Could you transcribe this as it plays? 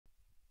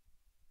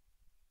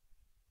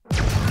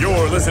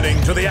You're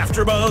listening to the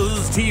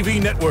AFTERBUZZ TV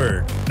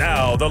Network,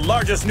 now the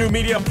largest new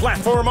media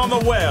platform on the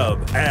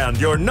web, and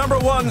your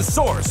 #1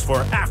 source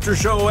for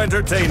after-show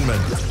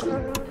entertainment.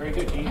 Very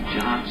good, Keith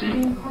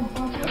Johnson.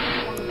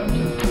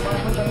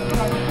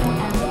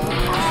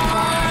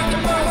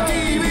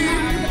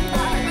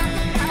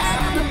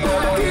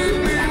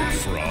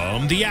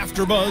 From the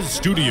AFTERBUZZ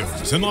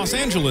Studios in Los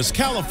Angeles,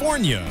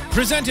 California,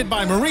 presented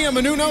by Maria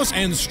Menounos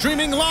and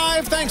streaming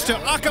live thanks to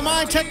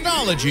Akamai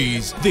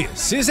Technologies,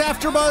 this is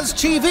AFTERBUZZ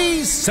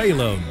TV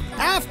Salem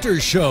After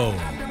Show.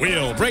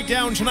 We'll break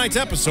down tonight's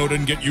episode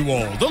and get you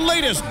all the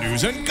latest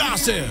news and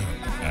gossip.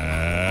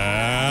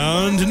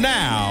 And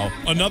now,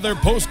 another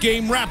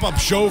post-game wrap-up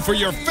show for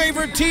your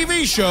favorite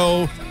TV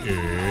show.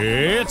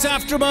 It's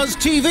AFTERBUZZ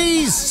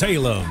TV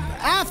Salem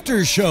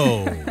After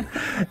Show.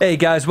 Hey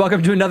guys,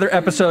 welcome to another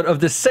episode of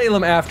the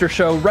Salem After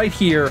Show right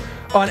here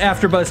on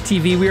AFTERBUZZ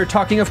TV. We are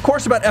talking, of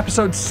course, about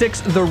episode 6,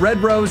 The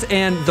Red Rose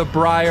and the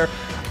Briar.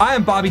 I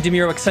am Bobby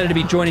DeMuro, excited to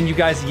be joining you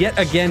guys yet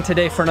again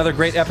today for another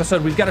great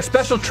episode. We've got a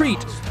special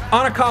treat.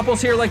 Anna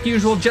Koppel's here like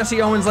usual,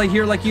 Jessie Owens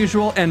here like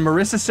usual, and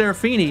Marisa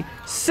Serafini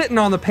sitting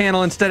on the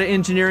panel instead of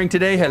engineering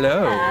today.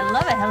 Hello. I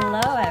love it.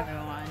 Hello,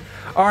 everyone.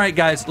 All right,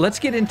 guys, let's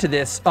get into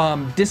this.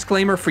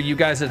 Disclaimer for you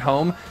guys at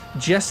home.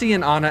 Jessie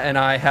and Anna and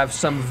I have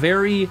some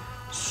very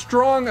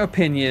strong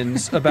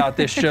opinions about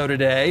this show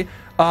today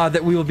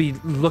that we will be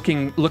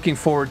looking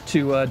forward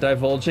to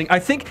divulging. I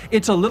think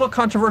it's a little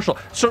controversial,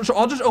 so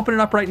I'll just open it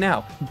up right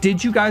now.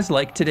 Did you guys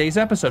like today's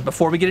episode?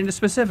 Before we get into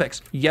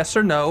specifics, yes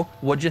or no,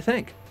 what'd you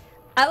think?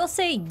 I will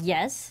say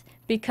yes,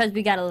 because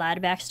we got a lot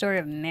of backstory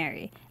of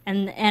Mary.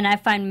 And I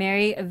find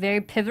Mary a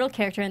very pivotal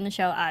character in the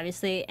show,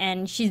 obviously,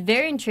 and she's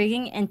very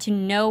intriguing, and to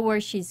know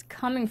where she's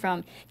coming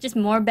from, just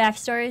more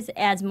backstories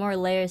adds more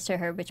layers to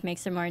her, which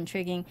makes her more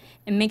intriguing.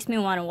 It makes me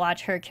want to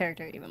watch her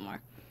character even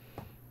more.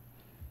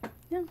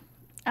 Yeah.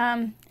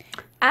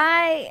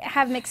 I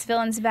have mixed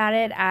feelings about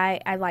it.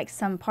 I like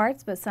some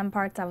parts, but some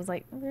parts I was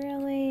like,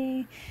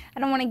 really? I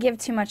don't want to give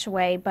too much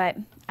away, but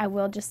I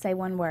will just say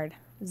one word.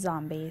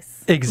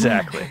 Zombies.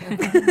 Exactly.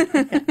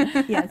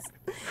 Yes.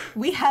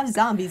 We have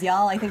zombies,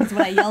 y'all. I think is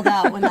what I yelled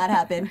out when that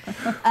happened.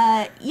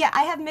 Yeah,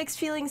 I have mixed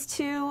feelings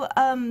too.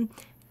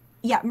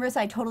 Yeah, Marisa,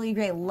 I totally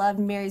agree. I loved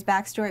Mary's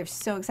backstory. I'm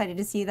so excited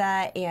to see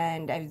that.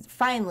 And I've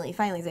finally,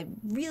 I've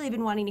really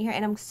been wanting to hear it.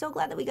 And I'm so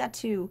glad that we got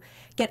to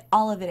get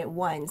all of it at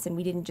once and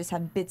we didn't just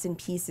have bits and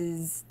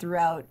pieces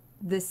throughout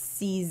the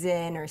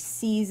season or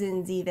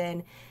seasons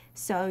even.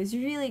 So I was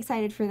really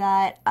excited for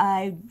that.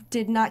 I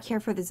did not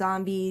care for the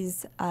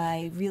zombies.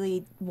 I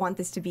really want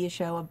this to be a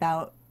show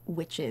about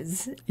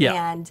witches.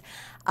 Yeah. And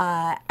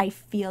I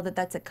feel that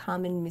that's a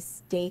common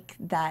mistake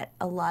that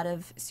a lot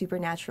of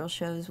supernatural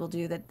shows will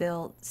do, that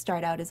they'll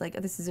start out as like,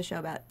 oh, this is a show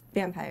about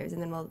vampires,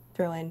 and then we'll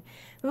throw in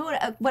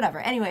whatever.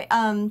 Anyway,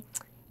 and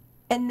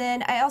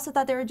then I also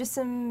thought there were just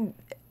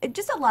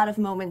a lot of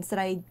moments that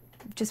I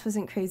just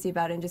wasn't crazy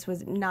about and just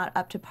was not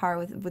up to par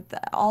with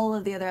all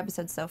of the other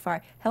episodes so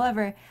far.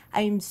 However,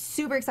 I'm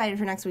super excited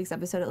for next week's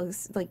episode. It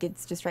looks like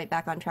it's just right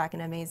back on track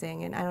and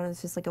amazing, and I don't know,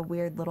 it's just like a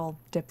weird little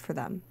dip for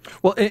them.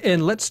 Well,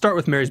 and let's start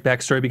with Mary's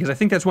backstory, because I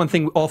think that's one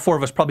thing all four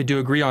of us probably do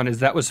agree on, is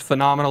that was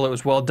phenomenal, it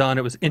was well done,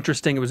 it was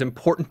interesting, it was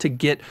important to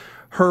get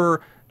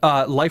her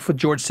life with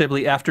George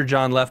Sibley after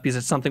John left, because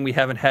it's something we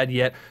haven't had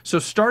yet. So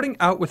starting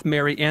out with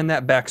Mary and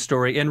that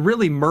backstory, and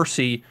really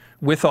Mercy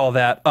with all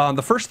that,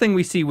 the first thing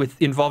we see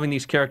with involving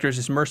these characters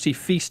is Mercy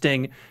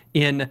feasting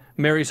in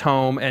Mary's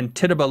home and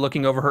Tituba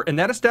looking over her, and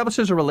that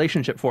establishes a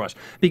relationship for us,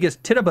 because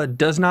Tituba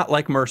does not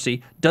like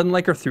Mercy, doesn't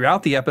like her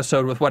throughout the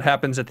episode with what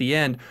happens at the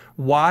end.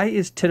 Why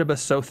is Tituba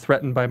so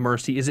threatened by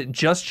Mercy? Is it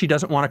just she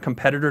doesn't want a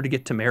competitor to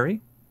get to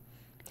Mary?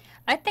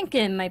 I think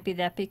it might be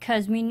that,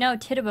 because we know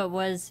Tituba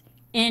was,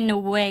 in a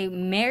way,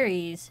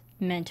 Mary's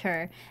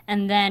mentor,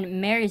 and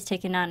then Mary's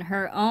taken on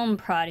her own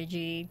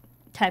prodigy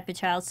type of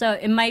child. So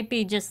it might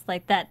be just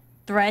like that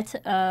threat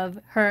of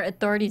her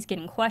authorities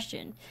getting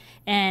questioned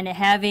and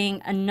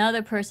having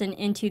another person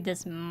into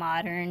this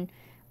modern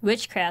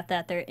witchcraft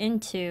that they're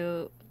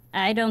into.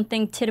 I don't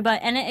think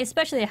Tituba, and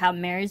especially how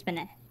Mary's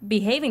been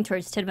behaving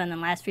towards Tituba in the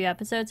last few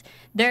episodes,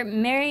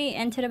 Mary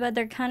and Tituba,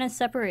 they're kind of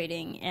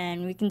separating,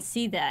 and we can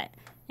see that.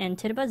 And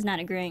Tituba's not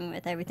agreeing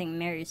with everything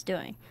Mary's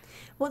doing.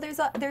 Well, there's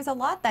a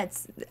lot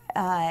that's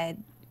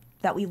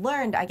that we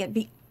learned.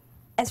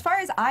 As far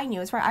as I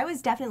knew, I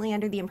was definitely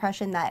under the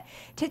impression that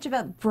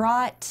Tituba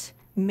brought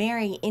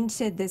Mary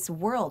into this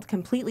world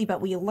completely,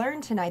 but we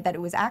learned tonight that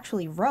it was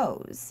actually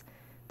Rose,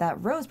 that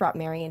Rose brought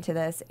Mary into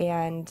this,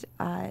 and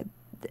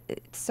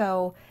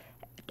so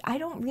I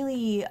don't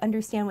really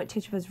understand what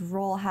Tituba's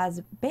role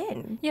has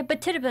been. Yeah, but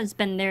Tituba's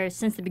been there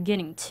since the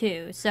beginning,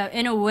 too. So,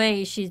 in a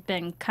way, she's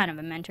been kind of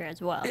a mentor as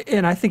well.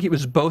 And I think it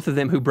was both of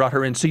them who brought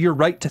her in. So you're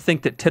right to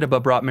think that Tituba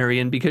brought Mary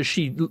in, because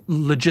she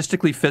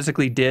logistically,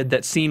 physically did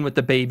that scene with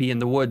the baby in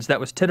the woods. That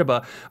was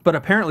Tituba. But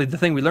apparently the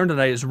thing we learned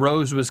tonight is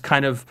Rose was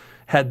kind of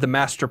had the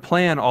master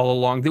plan all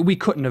along that we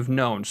couldn't have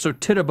known. So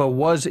Tituba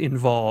was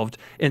involved,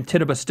 and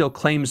Tituba still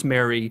claims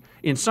Mary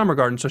in some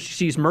regard. And so she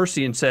sees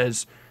Mercy and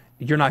says,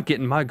 you're not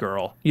getting my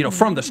girl, you know,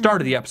 from the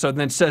start of the episode, and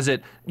then says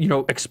it, you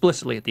know,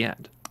 explicitly at the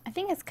end. I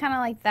think it's kind of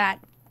like that,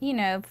 you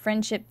know,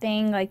 friendship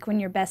thing, like when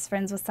you're best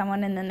friends with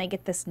someone and then they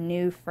get this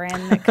new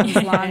friend that comes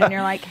along and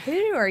you're like,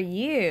 who are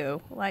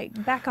you?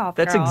 Like, back off,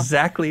 That's girl.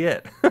 exactly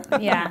it.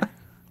 Yeah.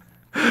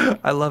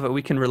 I love it.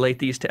 We can relate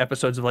these to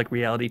episodes of like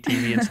reality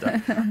TV and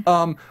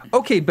stuff.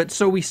 Okay, but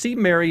so we see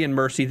Mary and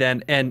Mercy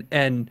then,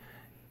 and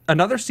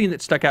another scene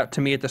that stuck out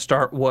to me at the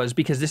start was,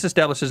 because this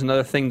establishes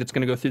another thing that's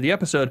going to go through the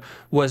episode,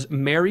 was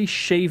Mary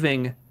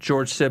shaving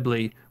George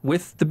Sibley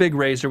with the big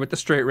razor, with the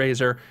straight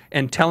razor,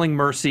 and telling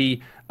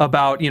Mercy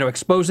about, you know,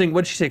 exposing,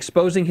 what did she say,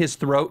 exposing his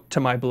throat to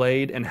my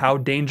blade and how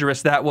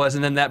dangerous that was,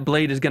 and then that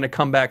blade is going to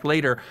come back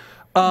later.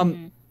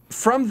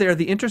 From there,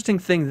 the interesting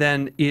thing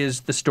then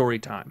is the story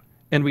time.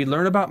 And we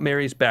learn about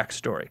Mary's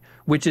backstory,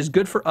 which is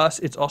good for us.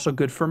 It's also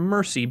good for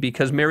Mercy,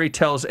 because Mary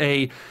tells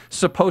a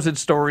supposed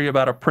story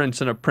about a prince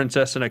and a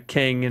princess and a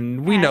king,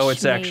 and we know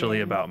it's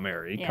actually about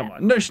Mary. Yeah. Come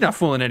on. No, she's not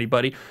fooling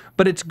anybody.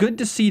 But it's good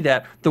to see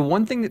that. The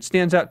one thing that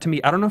stands out to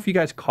me, I don't know if you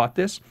guys caught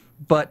this,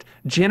 but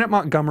Janet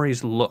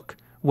Montgomery's look.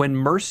 When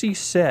Mercy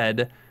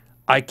said,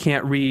 I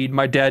can't read,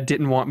 my dad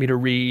didn't want me to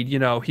read, you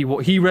know, he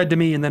read to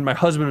me and then my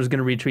husband was going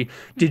to read to me.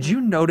 Did you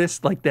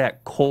notice like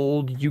that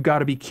cold, you got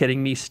to be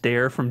kidding me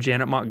stare from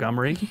Janet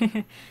Montgomery?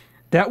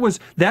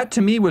 That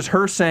to me was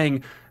her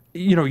saying,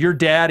 you know, your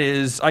dad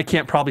is, I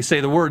can't probably say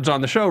the words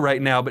on the show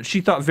right now, but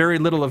she thought very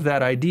little of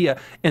that idea.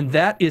 And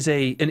that is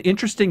an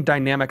interesting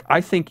dynamic,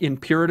 I think, in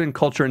Puritan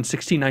culture in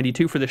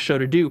 1692 for this show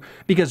to do,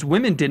 because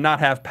women did not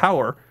have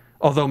power.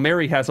 Although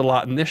Mary has a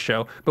lot in this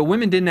show, but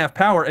women didn't have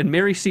power, and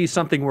Mary sees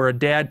something where a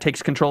dad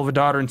takes control of a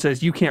daughter and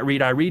says, you can't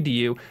read, I read to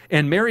you,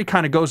 and Mary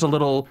kind of goes a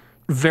little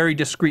very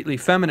discreetly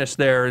feminist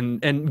there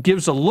and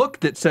gives a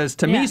look that says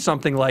to me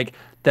something like,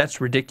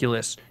 that's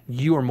ridiculous,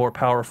 you are more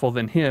powerful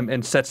than him,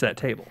 and sets that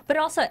table. But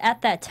also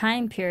at that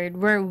time period,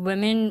 were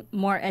women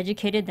more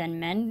educated than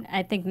men?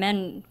 I think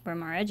men were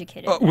more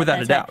educated.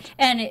 Without a doubt.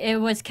 And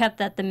it was kept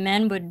that the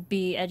men would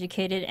be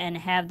educated and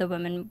have the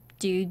women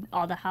do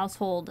all the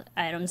household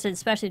items,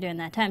 especially during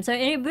that time. So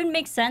it would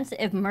make sense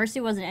if Mercy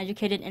wasn't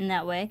educated in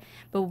that way,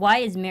 but why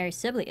is Mary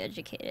Sibley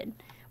educated?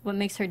 What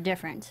makes her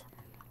different?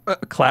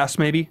 Class,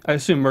 maybe? I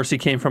assume Mercy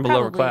came from a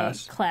lower Probably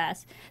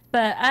class.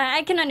 But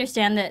I can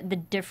understand the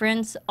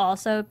difference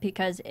also,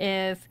 because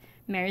if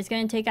Mary's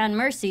going to take on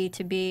Mercy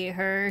to be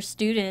her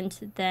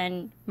student,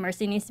 then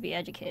Mercy needs to be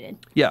educated.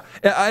 Yeah,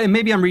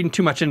 maybe I'm reading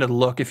too much into the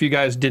look. If you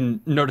guys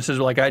didn't notice it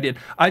like I did,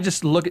 I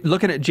just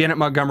looking at Janet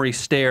Montgomery's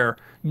stare.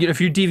 You know,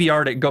 if you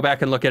DVR'd it, go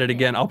back and look at it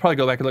again. I'll probably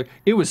go back and look.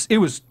 It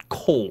was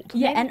cold.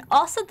 Yeah, and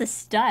also the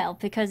style,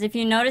 because if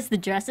you notice the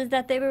dresses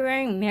that they were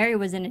wearing, Mary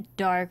was in a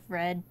dark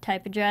red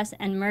type of dress,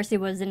 and Mercy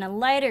was in a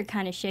lighter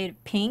kind of shade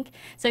of pink.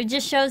 So it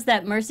just shows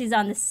that Mercy's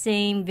on the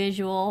same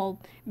visual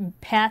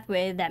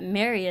pathway that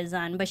Mary is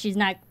on, but she's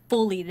not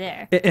fully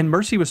there. And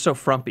Mercy was so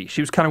frumpy.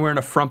 She was kind of wearing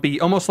a frumpy,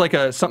 almost like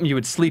something you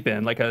would sleep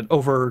in, like an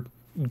over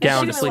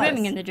gown to sleep in.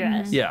 Swimming in the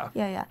dress. Yeah.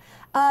 Yeah.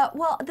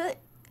 Well,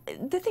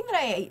 the thing that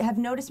I have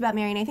noticed about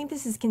Mary, and I think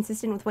this is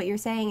consistent with what you're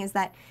saying, is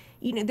that,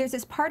 you know, there's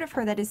this part of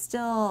her that is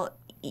still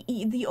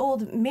the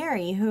old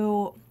Mary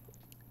who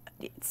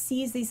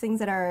sees these things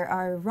that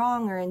are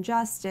wrong or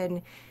unjust,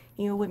 and,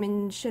 you know,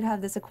 women should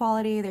have this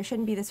equality. There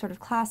shouldn't be this sort of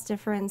class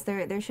difference.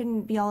 There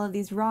shouldn't be all of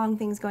these wrong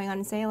things going on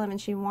in Salem,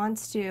 and she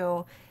wants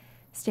to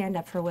stand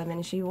up for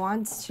women. She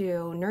wants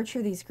to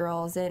nurture these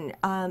girls, and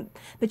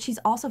but she's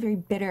also very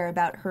bitter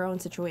about her own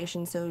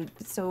situation.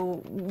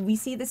 So we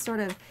see this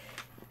sort of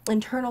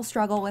internal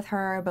struggle with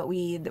her, but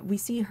we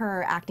see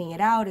her acting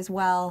it out as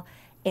well.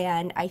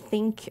 And I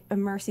think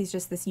Mercy's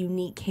just this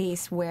unique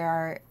case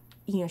where,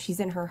 you know,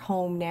 she's in her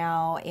home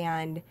now,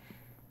 and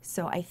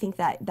so I think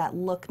that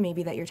look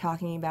maybe that you're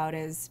talking about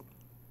is,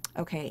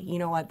 okay, you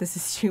know what, this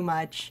is too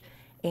much,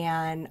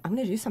 and I'm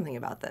going to do something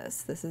about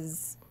this.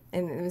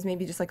 And it was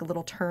maybe just like a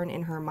little turn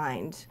in her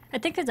mind. I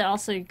think it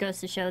also goes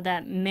to show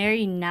that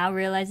Mary now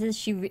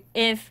realizes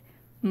if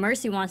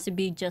Mercy wants to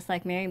be just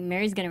like Mary,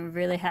 Mary's going to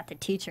really have to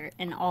teach her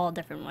in all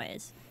different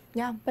ways.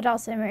 Yeah. But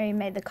also Mary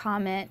made the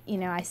comment, you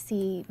know, I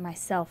see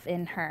myself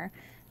in her.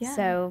 Yeah.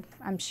 So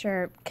I'm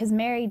sure, because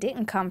Mary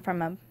didn't come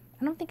from I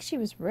don't think she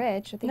was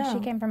rich. I think she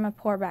came from a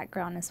poor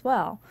background as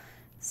well.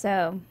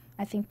 So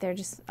I think they're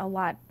just a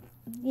lot,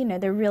 you know,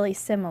 they're really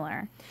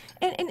similar.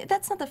 And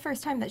that's not the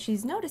first time that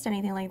she's noticed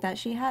anything like that.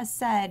 She has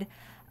said,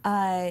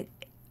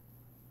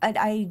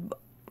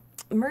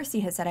 Mercy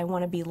has said, I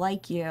want to be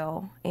like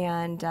you,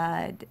 and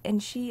I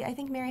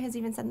think Mary has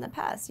even said in the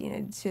past, you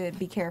know, to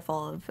be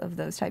careful of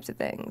those types of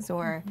things,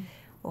 or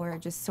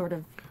just sort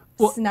of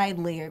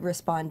snidely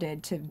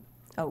responded to,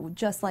 oh,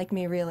 just like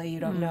me, really, you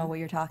don't know what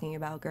you're talking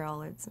about,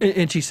 girl.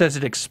 And she says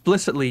it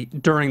explicitly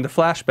during the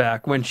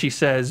flashback when she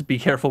says, be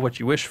careful what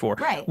you wish for,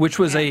 right. Which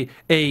was a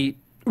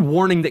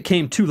warning that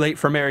came too late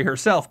for Mary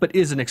herself, but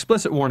is an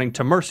explicit warning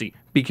to Mercy,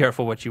 be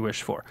careful what you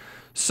wish for.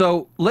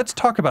 So let's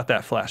talk about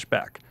that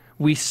flashback.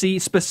 We see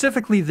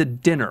specifically the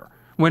dinner.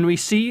 When we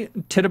see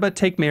Tituba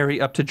take Mary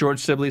up to George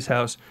Sibley's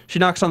house, she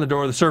knocks on the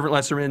door, the servant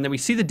lets her in, then we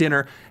see the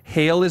dinner.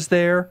 Hale is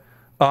there,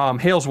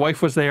 Hale's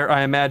wife was there,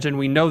 I imagine.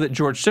 We know that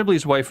George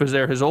Sibley's wife was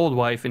there, his old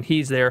wife, and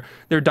he's there.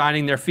 They're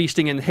dining, they're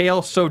feasting, and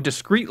Hale so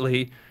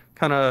discreetly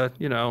kind of,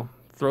 you know,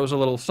 throws a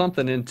little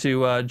something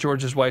into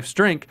George's wife's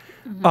drink.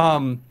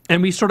 And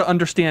we sort of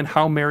understand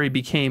how Mary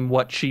became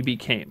what she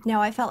became.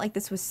 Now, I felt like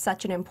this was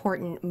such an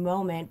important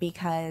moment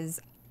because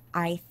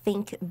I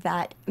think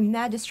that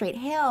Magistrate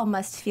Hale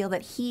must feel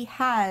that he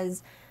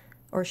has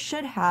or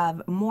should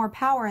have more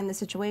power in the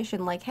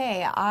situation. Like,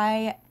 hey,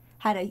 I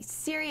had a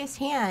serious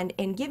hand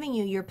in giving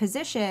you your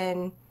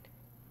position.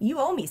 You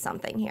owe me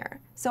something here.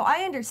 So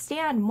I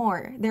understand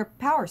more their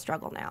power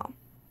struggle now.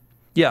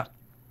 Yeah.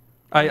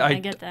 I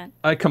get that.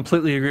 I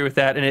completely agree with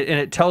that, and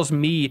it tells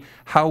me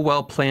how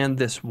well planned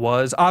this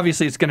was.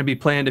 Obviously, it's going to be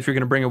planned if you're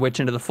going to bring a witch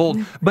into the fold,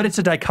 but it's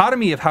a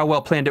dichotomy of how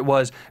well planned it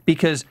was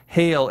because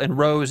Hale and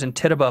Rose and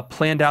Tituba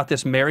planned out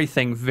this Mary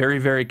thing very,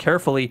 very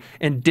carefully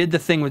and did the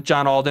thing with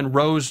John Alden.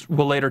 Rose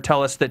will later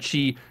tell us that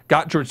she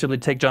got George Sibley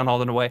to take John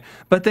Alden away.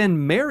 But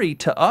then Mary,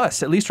 to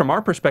us, at least from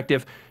our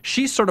perspective,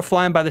 she's sort of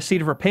flying by the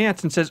seat of her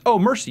pants and says, oh,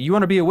 Mercy, you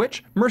want to be a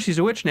witch? Mercy's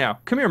a witch now.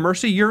 Come here,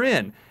 Mercy, you're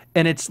in.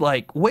 And it's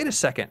like, wait a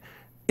second.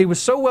 It was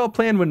so well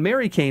planned when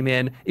Mary came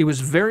in. It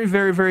was very,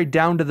 very, very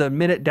down to the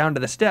minute, down to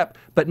the step.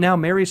 But now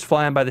Mary's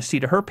flying by the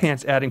seat of her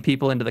pants, adding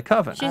people into the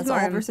coven. She's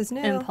more old versus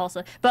new.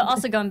 impulsive. But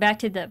also going back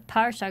to the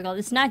power struggle,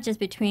 it's not just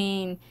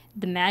between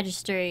the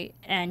magistrate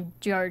and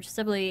George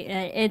Sibley.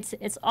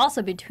 It's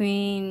also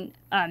between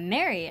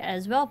Mary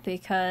as well,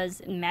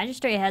 because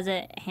magistrate has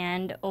a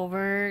hand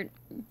over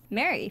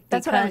Mary.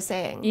 That's what I was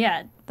saying.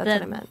 Yeah, that's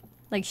what I meant.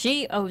 Like,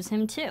 she owes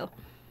him too.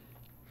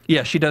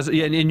 Yeah, she does.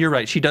 Yeah, and you're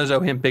right. She does owe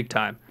him big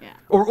time. Yeah.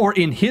 Or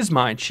in his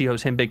mind, she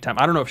owes him big time.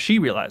 I don't know if she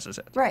realizes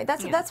it. Right.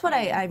 That's what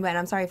I meant.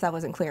 I'm sorry if that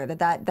wasn't clear.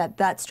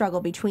 That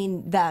struggle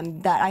between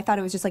them. That I thought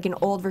it was just like an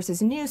old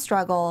versus new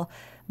struggle,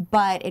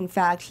 but in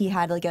fact he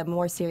had like a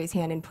more serious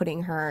hand in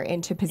putting her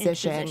into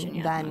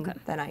position,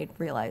 than I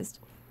realized.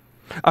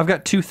 I've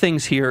got two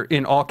things here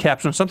in all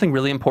caps. When something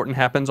really important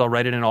happens, I'll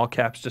write it in all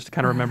caps just to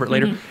kind of remember it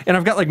later. And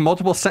I've got like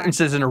multiple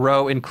sentences in a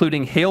row,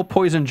 including Hale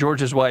poisoned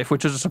George's wife,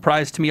 which is a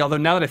surprise to me, although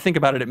now that I think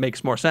about it, it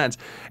makes more sense.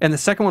 And the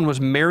second one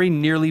was Mary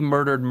nearly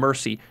murdered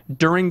Mercy.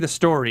 During the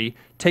story,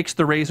 takes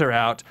the razor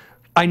out.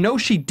 I know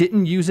she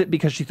didn't use it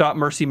because she thought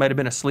Mercy might have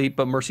been asleep,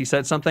 but Mercy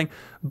said something.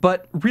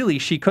 But really,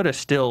 she could have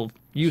still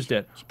used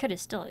it. She could have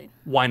still.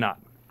 Why not?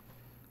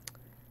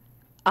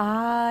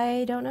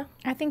 I don't know.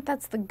 I think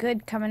that's the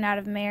good coming out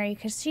of Mary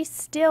because she's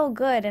still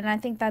good, and I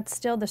think that's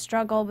still the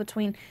struggle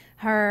between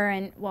her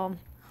and, well,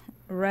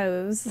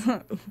 Rose.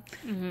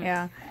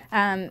 Yeah.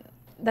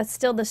 That's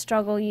still the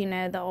struggle, you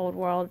know, the old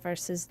world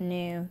versus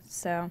new.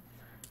 So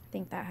I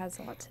think that has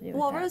a lot to do with that.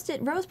 Well,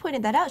 Rose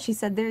pointed that out. She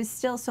said there's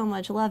still so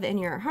much love in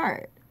your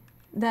heart.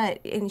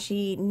 And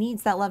she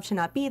needs that love to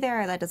not be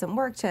there. That doesn't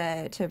work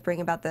to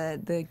bring about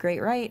the great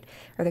right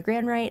or the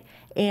grand right.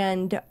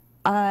 And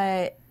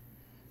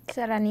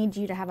said I need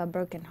you to have a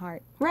broken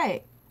heart.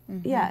 Right.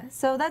 Yeah.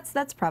 So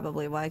that's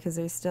probably why, because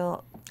there's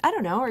still, I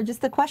don't know, or just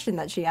the question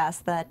that she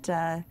asked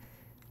that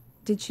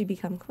did she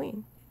become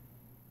queen?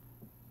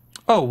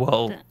 Oh,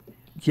 well,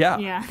 yeah.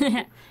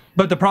 Yeah.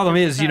 But the problem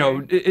is, you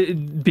know,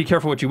 be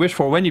careful what you wish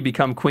for when you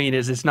become queen.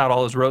 Is it's not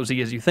all as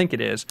rosy as you think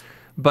it is.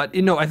 But,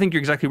 you know, I think you're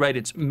exactly right.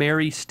 It's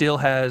Mary still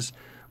has,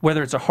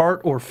 whether it's a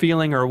heart or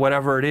feeling or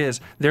whatever it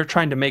is, they're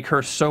trying to make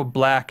her so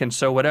black and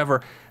so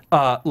whatever,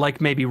 like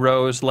maybe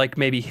Rose, like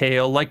maybe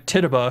Hale, like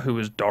Tituba, who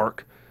is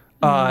dark.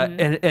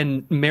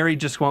 And Mary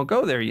just won't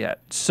go there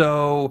yet.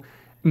 So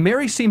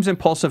Mary seems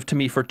impulsive to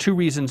me for two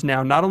reasons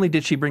now. Not only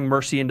did she bring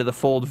Mercy into the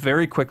fold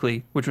very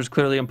quickly, which was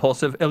clearly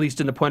impulsive, at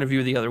least in the point of view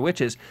of the other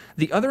witches.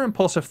 The other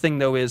impulsive thing,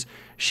 though, is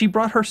she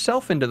brought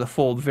herself into the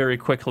fold very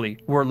quickly,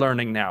 we're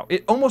learning now.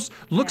 It almost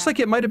looks like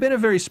it might have been a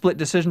very split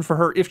decision for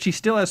her if she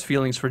still has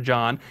feelings for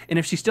John, and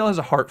if she still has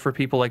a heart for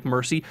people like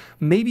Mercy.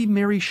 Maybe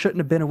Mary shouldn't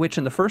have been a witch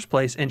in the first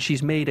place, and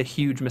she's made a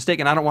huge mistake.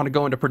 And I don't want to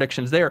go into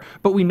predictions there,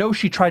 but we know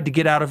she tried to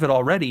get out of it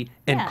already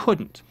and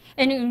couldn't.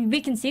 And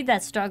we can see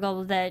that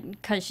struggle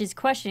because she's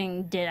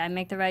questioning, did I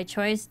make the right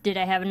choice? Did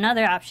I have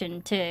another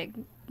option to,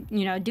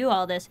 you know, do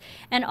all this?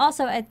 And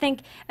also, I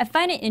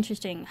find it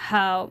interesting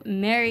how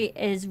Mary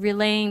is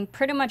relaying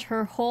pretty much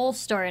her whole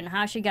story and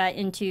how she got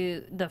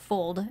into the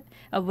fold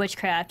of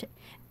witchcraft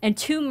and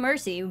to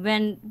Mercy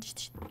when,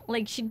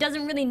 like, she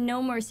doesn't really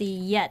know Mercy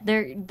yet.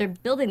 They're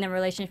building their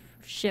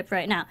relationship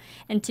right now.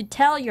 And to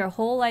tell your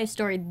whole life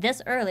story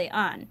this early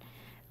on,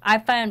 I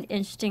found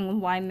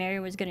interesting why Mary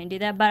was going to do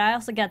that, but I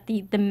also got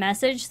the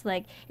message,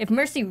 like, if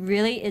Mercy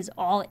really is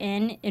all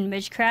in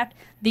witchcraft,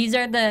 these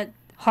are the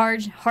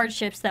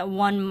hardships that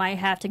one might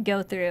have to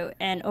go through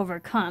and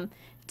overcome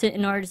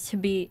in order to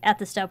be at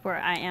the step where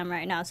I am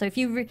right now. So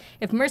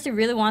if Mercy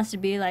really wants to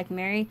be like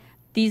Mary,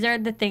 these are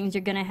the things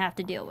you're going to have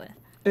to deal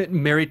with.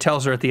 Mary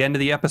tells her at the end of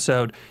the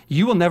episode,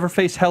 you will never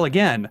face hell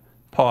again.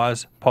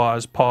 Pause,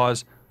 pause,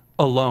 pause,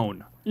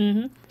 alone.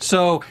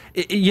 So,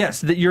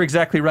 yes, you're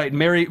exactly right.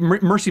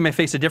 Mercy may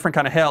face a different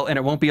kind of hell, and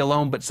it won't be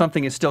alone, but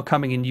something is still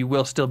coming, and you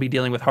will still be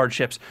dealing with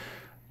hardships.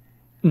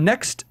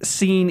 Next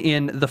scene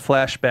in the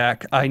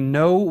flashback. I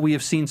know we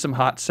have seen some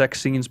hot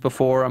sex scenes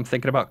before. I'm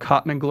thinking about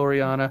Cotton and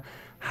Gloriana.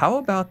 How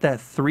about that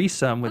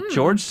threesome with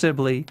George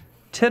Sibley,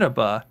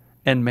 Tituba,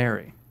 and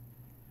Mary?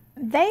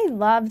 They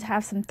loved to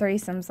have some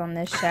threesomes on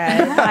this show.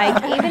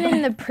 Like, even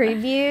in the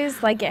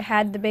previews, like, it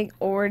had the big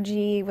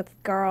orgy with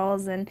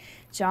girls and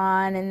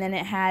John, and then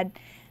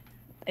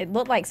it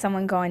looked like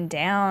someone going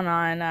down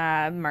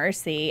on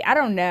Mercy. I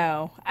don't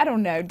know.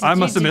 Did I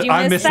must admit,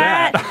 I missed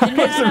that.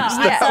 No,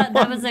 I thought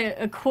that was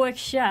a quick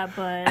shot,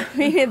 but I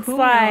mean, it's who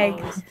like...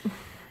 knows?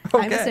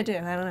 I missed it too.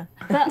 I don't know.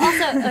 But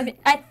also,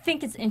 I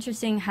think it's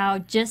interesting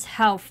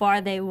how far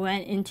they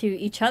went into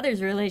each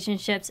other's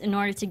relationships in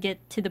order to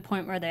get to the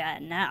point where they're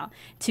at now.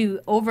 To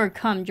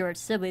overcome George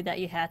Sibley, that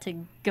you had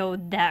to go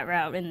that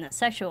route in the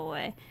sexual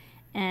way.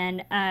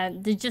 And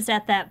they're just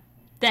at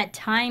that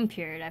time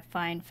period I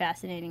find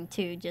fascinating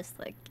too, just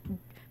like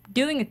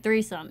doing a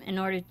threesome in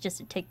order just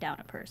to take down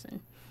a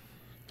person.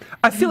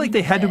 I feel like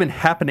they had to have been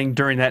happening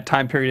during that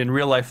time period in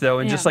real life, though,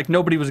 and just like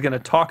nobody was going to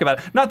talk about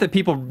it. Not that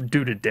people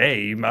do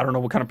today. I don't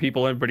know what kind of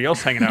people everybody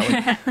else hanging out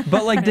with.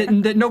 But like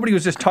that nobody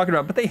was just talking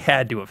about it, but they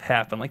had to have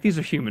happened. Like, these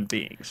are human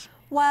beings.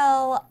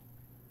 Well,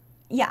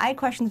 yeah, I had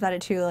questions about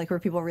it too. Like, were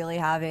people really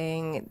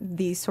having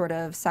these sort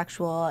of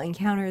sexual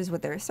encounters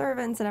with their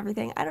servants and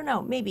everything? I don't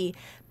know, maybe.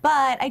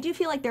 But I do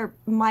feel like there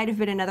might have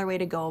been another way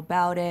to go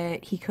about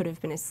it. He could have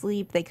been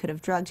asleep. They could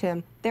have drugged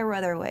him. There were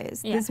other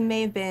ways. Yeah. This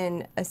may have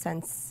been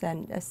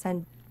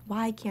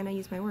why can't I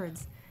use my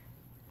words?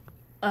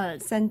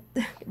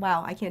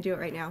 Wow, I can't do it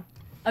right now.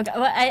 Okay,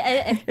 well,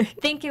 I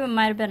think it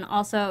might have been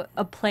also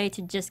a play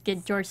to just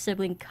get George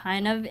Sibley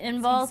kind of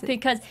involved,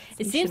 because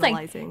it seems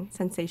like...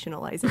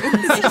 Sensationalizing.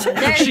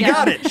 There you She go.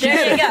 got it.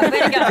 There you go.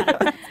 Way to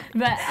go.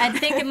 But I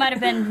think it might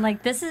have been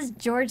like, this is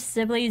George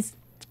Sibley's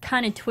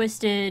kind of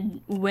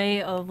twisted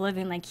way of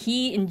living. Like,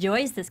 he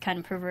enjoys this kind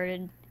of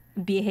perverted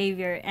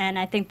behavior, and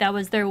I think that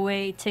was their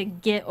way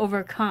to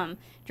overcome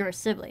George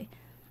Sibley,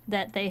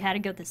 that they had to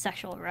go the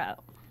sexual route.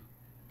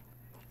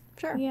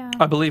 Sure. Yeah.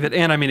 I believe it,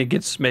 and I mean,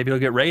 maybe it'll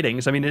get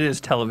ratings. I mean, it is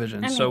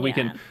television, I mean, so we yeah.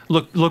 can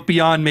look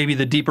beyond maybe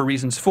the deeper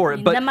reasons for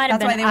it. But that might have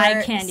That's been why they eye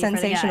were candy for the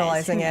guys.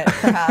 sensationalizing it,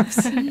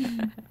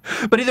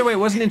 perhaps. But either way, it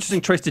was an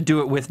interesting choice to do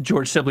it with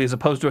George Sibley as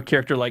opposed to a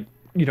character like,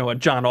 you know, a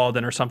John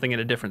Alden or something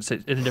in a different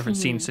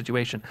scene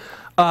situation.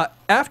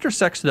 After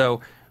sex,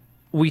 though,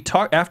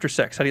 after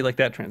sex. How do you like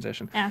that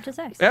transition? After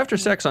sex. After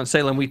sex on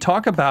Salem, we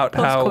talk about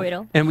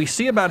Post-coital. and we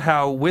see about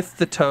how with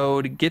the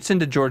toad gets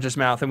into George's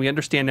mouth, and we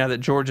understand now that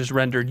George is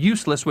rendered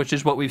useless, which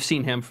is what we've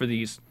seen him for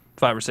these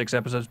 5 or 6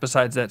 episodes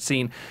besides that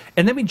scene.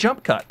 And then we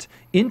jump cut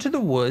into the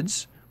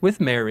woods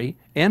with Mary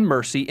and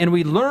Mercy, and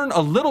we learn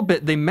a little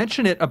bit. They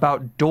mention it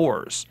about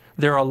doors.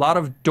 There are a lot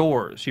of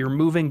doors. You're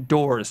moving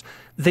doors.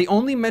 They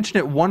only mention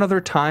it one other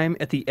time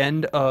at the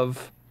end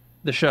of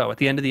the show, at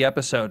the end of the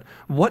episode.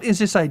 What is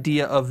this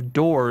idea of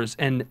doors?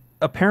 And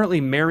apparently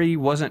Mary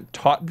wasn't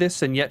taught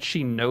this, and yet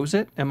she knows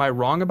it. Am I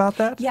wrong about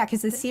that? Yeah,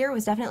 because the seer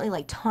was definitely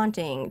like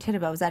taunting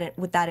Tituba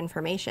with that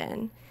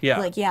information. Yeah.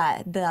 Like,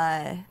 yeah,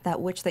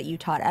 that witch that you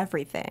taught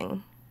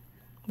everything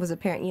was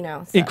apparent, you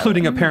know. So.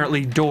 Including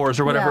apparently doors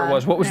or whatever Yeah. it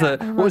was. What was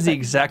the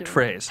exact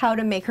phrase? How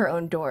to make her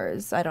own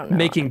doors. I don't know.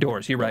 Making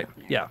doors. You're right.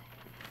 Yeah.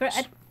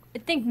 But I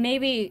think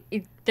maybe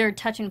they're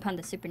touching upon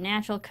the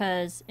supernatural,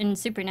 because in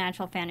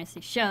supernatural fantasy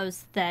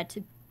shows that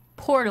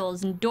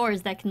portals and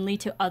doors that can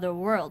lead to other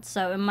worlds.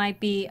 So it might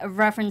be a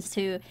reference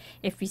to,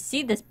 if we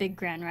see this big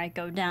grand rite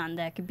go down,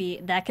 that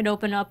could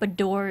open up a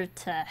door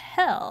to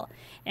hell.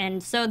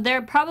 And so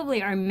there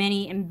probably are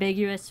many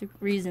ambiguous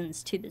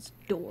reasons to this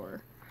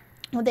door.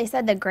 Well, they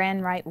said the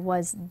grand rite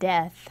was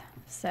death,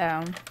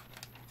 so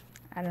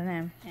I don't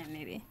know. Yeah,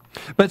 maybe.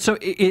 But so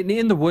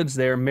in the woods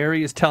there,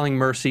 Mary is telling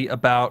Mercy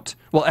about,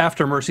 well,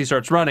 after Mercy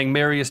starts running,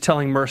 Mary is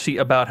telling Mercy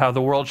about how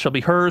the world shall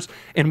be hers,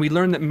 and we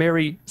learn that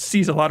Mary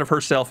sees a lot of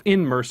herself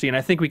in Mercy, and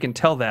I think we can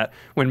tell that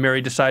when Mary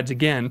decides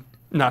again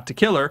not to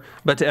kill her,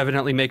 but to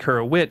evidently make her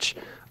a witch.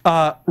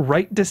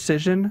 Right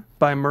decision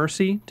by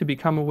Mercy to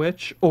become a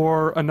witch,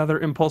 or another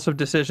impulsive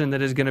decision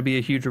that is going to be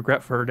a huge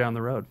regret for her down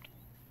the road?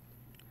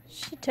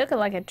 She took it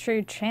like a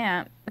true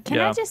champ. Can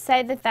Yeah. I just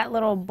say that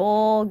little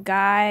bull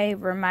guy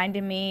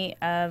reminded me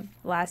of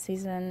last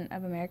season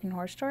of American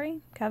Horror Story,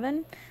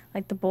 Coven?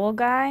 Like the bull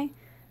guy.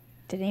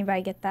 Did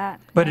anybody get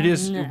that? But it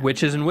is No.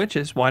 witches and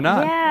witches. Why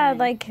not? Yeah,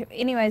 like,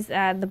 anyways,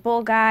 the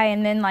bull guy,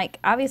 and then, like,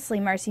 obviously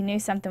Mercy knew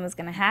something was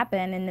going to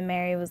happen, and then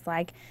Mary was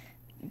like,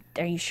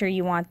 are you sure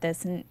you want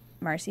this? And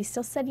Mercy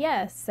still said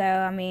yes, so,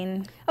 I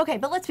mean... Okay,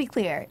 but let's be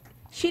clear.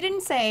 She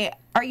didn't say,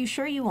 are you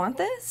sure you want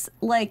this?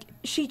 Like,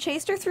 she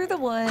chased her through the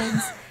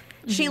woods.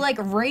 She, like,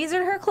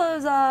 razored her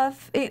clothes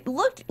off. It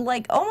looked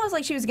like, almost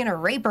like she was gonna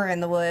rape her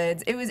in the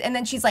woods. And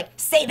then she's like,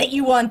 say that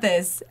you want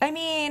this. I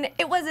mean,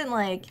 it wasn't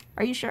like,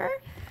 are you sure?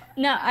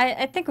 No,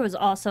 I think it was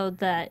also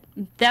that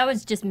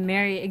was just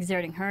Mary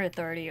exerting her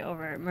authority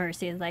over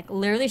Mercy, like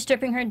literally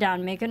stripping her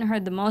down, making her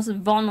the most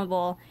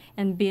vulnerable,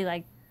 and be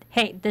like,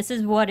 hey, this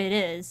is what it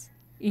is.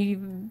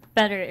 You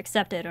better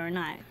accept it or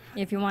not.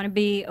 If you want to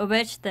be a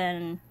witch,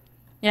 then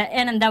Yeah,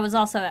 and that was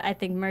also, I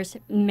think,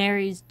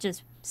 Mary's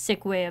just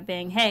sick way of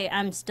being, hey,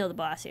 I'm still the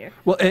boss here.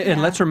 Well,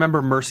 and let's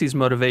remember Mercy's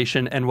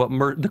motivation and what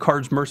the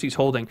cards Mercy's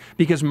holding.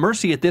 Because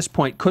Mercy at this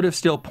point could have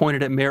still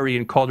pointed at Mary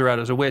and called her out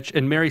as a witch.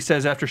 And Mary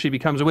says after she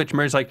becomes a witch,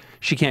 Mary's like,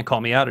 she can't call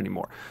me out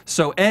anymore.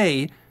 So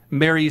A,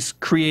 Mary's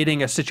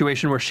creating a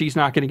situation where she's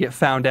not going to get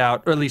found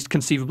out, or at least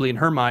conceivably in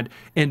her mind.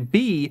 And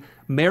B,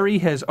 Mary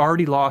has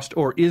already lost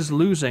or is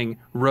losing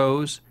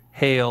Rose,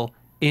 Hale,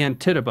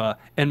 and Tituba.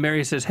 And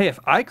Mary says, hey, if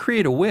I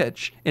create a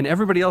witch and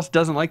everybody else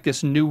doesn't like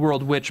this New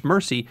World witch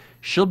Mercy,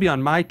 she'll be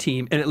on my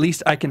team, and at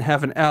least I can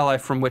have an ally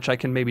from which I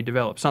can maybe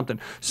develop something.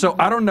 So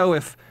I don't know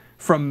if,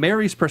 from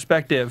Mary's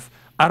perspective,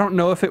 I don't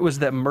know if it was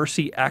that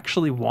Mercy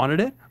actually wanted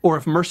it, or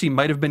if Mercy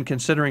might have been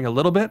considering a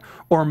little bit,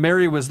 or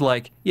Mary was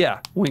like, yeah,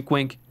 wink,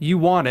 wink, you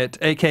want it,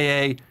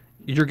 a.k.a.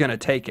 you're going to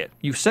take it.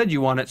 You said you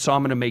want it, so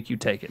I'm going to make you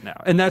take it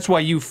now. And that's why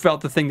you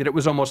felt the thing that it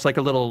was almost like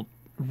a little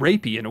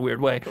rapey in a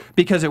weird way,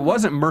 because it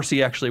wasn't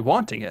Mercy actually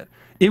wanting it.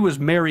 It was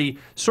Mary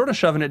sort of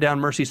shoving it down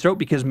Mercy's throat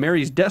because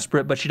Mary's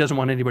desperate, but she doesn't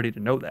want anybody to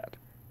know that.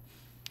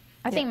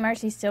 I think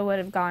Mercy still would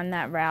have gone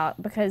that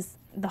route because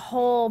the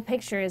whole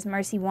picture is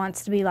Mercy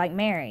wants to be like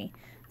Mary.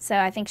 So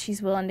I think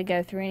she's willing to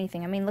go through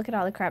anything. I mean, look at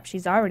all the crap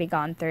she's already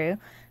gone through.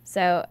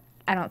 So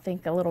I don't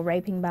think a little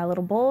raping by a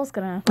little bull is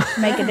going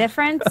to make a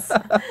difference.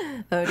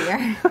 Oh,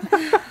 dear.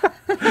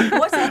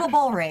 What's a little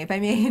bull rape? I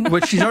mean.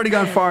 Which she's already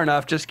gone far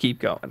enough. Just keep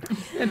going.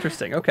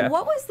 Interesting. Okay.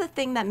 What was the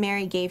thing that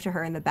Mary gave to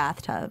her in the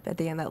bathtub at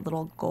the end, that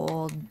little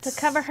gold? To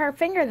cover her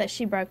finger that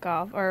she broke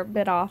off or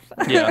bit off.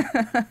 Yeah.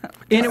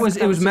 And it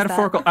was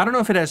metaphorical. I don't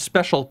know if it has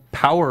special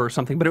power or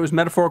something, but it was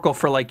metaphorical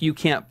for like, you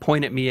can't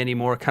point at me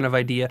anymore kind of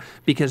idea,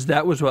 because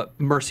that was what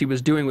Mercy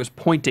was doing, was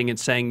pointing and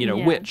saying, you know,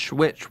 witch,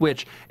 witch,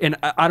 witch. And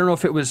I don't know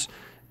if it was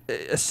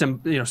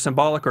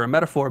symbolic or a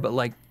metaphor, but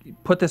like,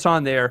 put this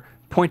on there,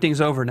 pointing's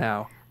over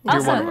now.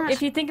 Also,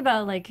 if you think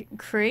about like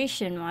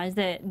creation-wise,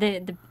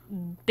 the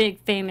big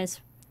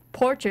famous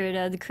portrait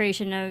of the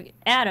creation of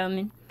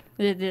Adam,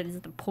 the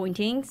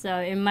pointing, so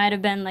it might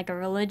have been like a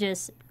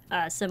religious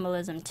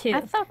symbolism too.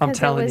 I thought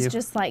because it was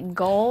just like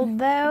gold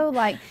though,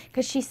 like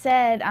because she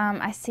said,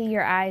 "I see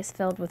your eyes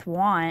filled with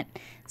want,"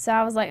 so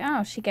I was like,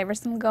 "Oh, she gave her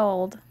some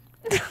gold."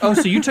 Oh,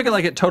 so you took it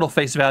like at total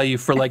face value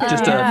for like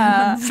just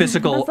a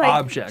physical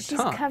object. She's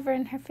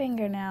covering her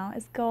finger now.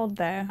 It's gold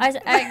though.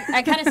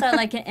 I kind of saw it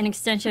like an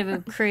extension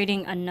of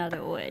creating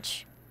another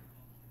witch.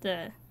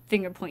 The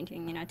finger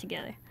pointing, you know,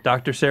 together.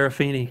 Dr.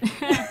 Serafini,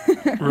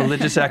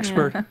 religious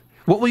expert. Yeah.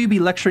 What will you be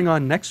lecturing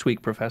on next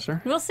week,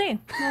 Professor? We'll see.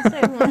 We'll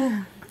see.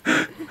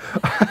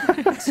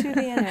 To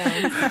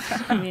the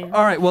end.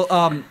 All right,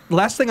 well,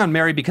 last thing on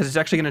Mary, because it's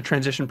actually going to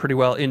transition pretty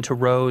well into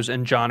Rose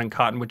and John and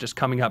Cotton, which is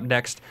coming up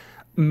next.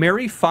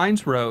 Mary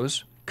finds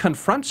Rose,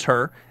 confronts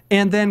her,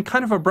 and then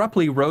kind of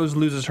abruptly Rose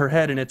loses her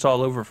head and it's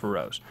all over for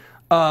Rose.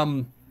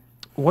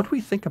 What do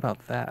we think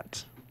about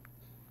that?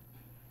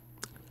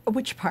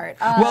 Which part?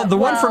 Well, the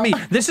one for me,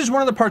 this is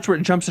one of the parts where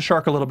it jumps the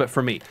shark a little bit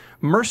for me.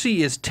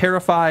 Mercy is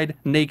terrified,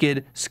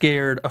 naked,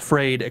 scared,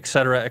 afraid,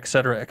 etc.,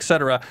 etc.,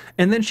 etc.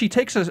 And then she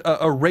takes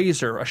a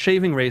razor, a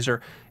shaving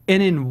razor,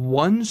 and in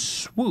one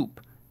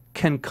swoop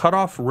can cut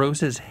off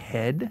Rose's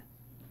head.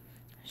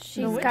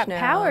 She's got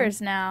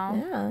powers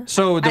now. Yeah.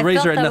 So the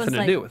razor had nothing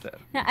to do with it.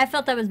 I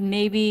felt that was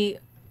maybe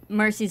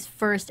Mercy's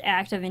first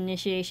act of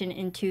initiation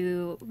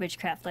into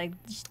witchcraft. Like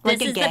this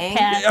like is a gang? The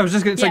path. I was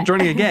just going to say, like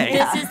joining a gang.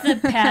 This is the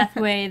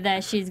pathway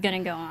that she's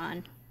going to go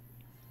on.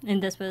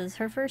 And this was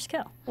her first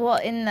kill. Well,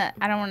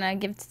 I don't want to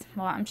give,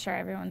 well, I'm sure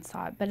everyone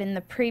saw it, but in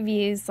the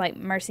previews, like,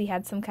 Mercy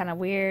had some kind of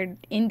weird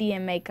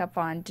Indian makeup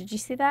on. Did you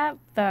see that?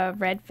 The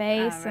red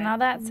face and all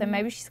that? So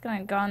maybe she's going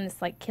to go on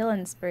this, like,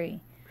 killing spree.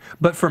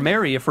 But for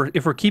Mary, if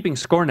we're keeping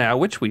score now,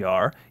 which we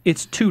are,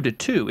 it's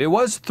 2-2. It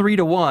was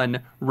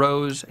 3-1,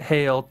 Rose,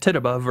 Hale,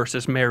 Tituba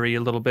versus Mary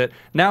a little bit.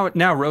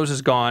 Now Rose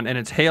is gone, and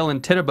it's Hale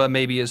and Tituba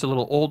maybe is a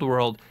little old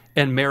world,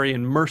 and Mary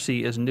and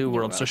Mercy is New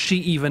World. So she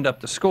evened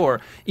up the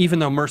score, even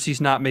though Mercy's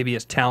not maybe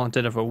as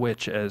talented of a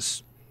witch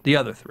as the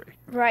other three.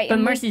 Right. But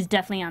Mercy's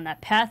definitely on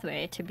that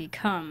pathway to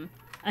become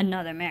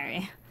another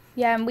Mary.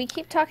 Yeah, and we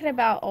keep talking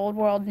about old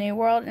world, new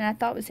world, and I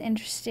thought it was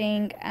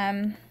interesting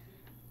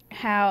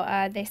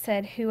how they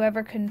said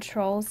whoever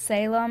controls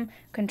Salem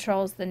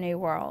controls the new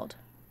world.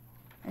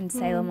 And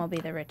Salem will be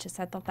the richest.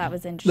 I thought that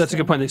was interesting. That's a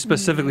good point. They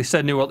specifically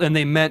said New World, and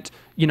they meant,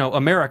 you know,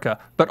 America,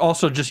 but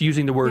also just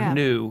using the word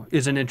new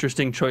is an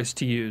interesting choice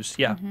to use.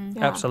 Yeah,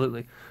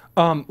 absolutely.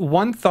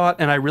 One thought,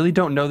 and I really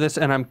don't know this,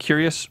 and I'm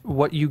curious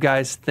what you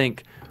guys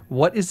think.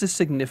 What is the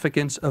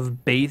significance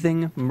of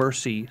bathing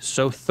Mercy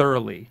so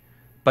thoroughly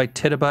by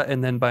Tituba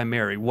and then by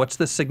Mary? What's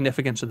the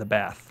significance of the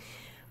bath?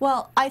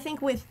 Well, I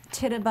think with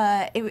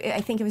Tituba,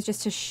 I think it was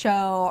just to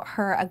show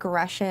her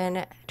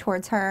aggression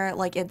towards her.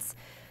 Like,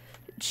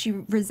 she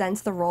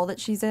resents the role that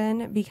she's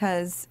in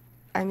because,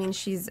 I mean,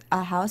 she's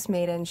a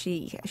housemaid and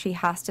she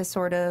has to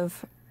sort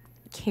of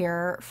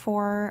care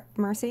for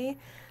Mercy.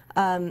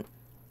 And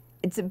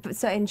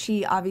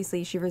she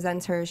obviously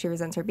resents her. She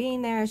resents her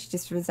being there. She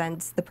just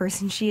resents the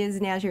person she is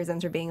now. She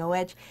resents her being a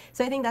witch.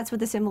 So I think that's what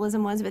the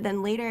symbolism was. But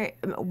then later,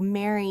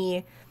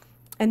 Mary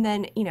And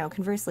then, you know,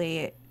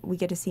 conversely, we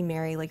get to see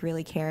Mary like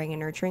really caring and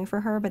nurturing for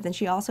her, but then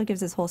she also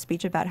gives this whole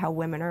speech about how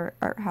women are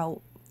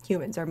how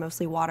humans are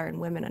mostly water and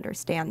women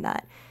understand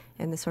that,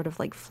 and the sort of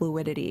like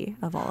fluidity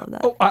of all of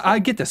that. Oh, I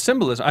get the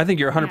symbolism. I think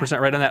you're 100%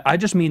 right on that. I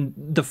just mean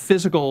the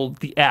physical,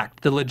 the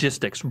act, the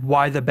logistics.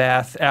 Why the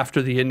bath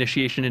after the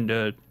initiation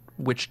into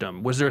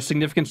witchdom? Was there a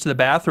significance to the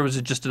bath, or was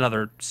it just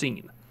another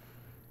scene?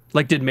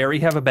 Like, did Mary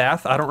have a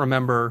bath? I don't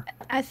remember.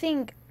 I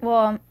think,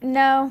 well,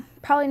 no,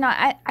 probably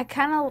not. I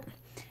kind of,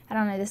 I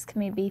don't know, this could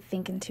maybe be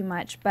thinking too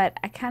much, but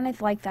I kind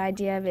of like the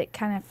idea of it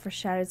kind of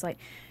foreshadows, like,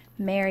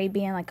 Mary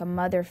being like a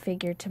mother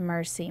figure to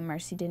Mercy.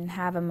 Mercy didn't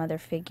have a mother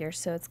figure,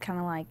 so it's kind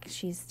of like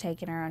she's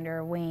taking her under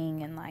her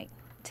wing and, like,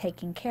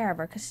 taking care of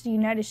her. Because you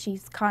notice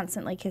she's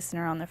constantly kissing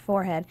her on the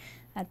forehead.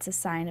 That's a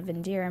sign of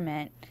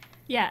endearment.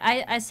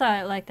 Yeah, I saw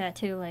it like that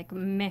too. Like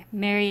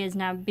Mary is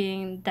now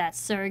being that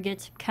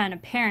surrogate kind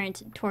of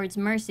parent towards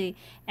Mercy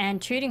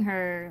and treating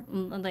her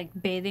like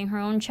bathing her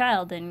own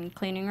child and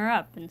cleaning her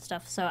up and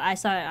stuff. So I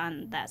saw it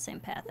on that same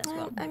path as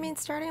well. I mean,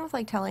 starting with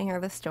like telling her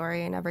the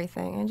story and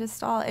everything, and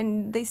just all,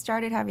 and they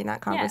started having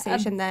that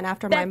conversation then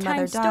after my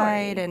mother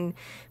died and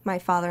my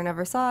father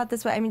never saw it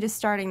this way. I mean, just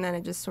starting then,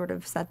 it just sort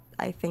of set,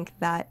 I think,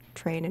 that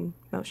train in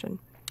motion.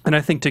 And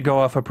I think to go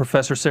off a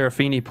Professor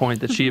Serafini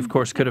point that she, of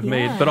course, could have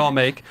made, but I'll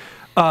make,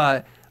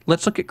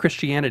 let's look at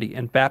Christianity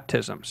and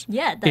baptisms.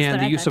 Yeah, that's and what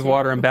the I use thought of too.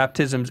 water and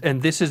baptisms.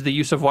 And this is the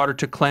use of water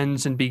to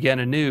cleanse and begin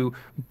anew,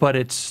 but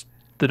it's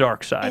the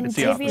dark side. And It's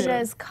the opposite.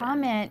 Tivia's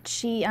comment,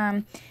 she,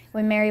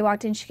 when Mary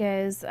walked in, she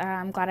goes,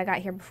 I'm glad I got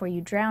here before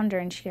you drowned her.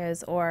 And she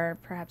goes, or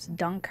perhaps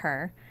dunk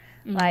her.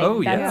 Like,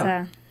 Oh, that's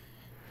yeah. a...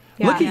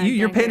 Look at you,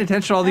 you're paying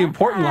attention to all the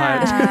important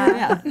lines.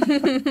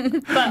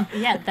 But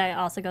yeah, that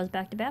also goes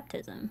back to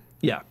baptism.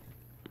 Yeah.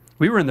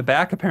 We were in the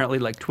back apparently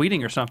like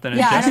tweeting or something, and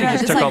Yeah, I Jessie don't know,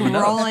 just just took all like the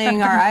notes.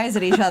 rolling our eyes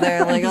at each other,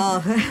 like,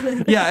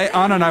 oh. Yeah,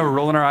 Anna and I were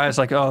rolling our eyes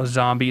like, oh,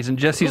 zombies, and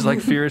Jessie's like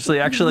furiously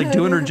actually like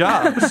doing her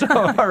job. So,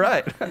 all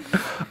right.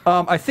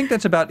 I think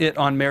that's about it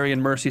on Mary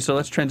and Mercy, so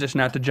let's transition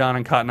out to John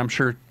and Cotton. I'm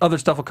sure other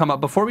stuff will come up.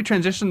 Before we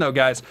transition, though,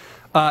 guys,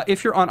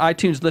 if you're on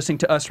iTunes listening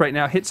to us right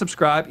now, hit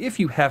subscribe if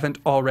you haven't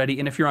already.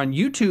 And if you're on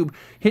YouTube,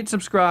 hit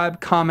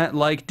subscribe, comment,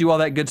 like, do all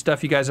that good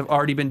stuff you guys have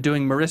already been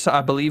doing. Marissa,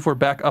 I believe we're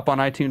back up on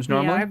iTunes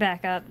normally. We are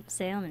back up.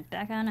 Salem is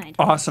back on iTunes.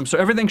 Awesome. So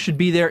everything should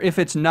be there. If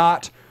it's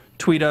not,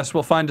 tweet us.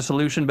 We'll find a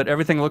solution. But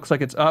everything looks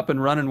like it's up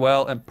and running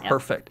well and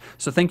perfect.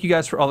 So thank you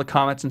guys for all the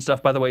comments and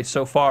stuff, by the way,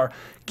 so far.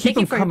 Keep Thank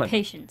you them for coming. your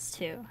patience,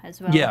 too,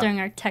 as well, Yeah. during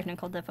our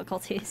technical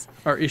difficulties.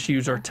 Our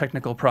issues, our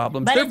technical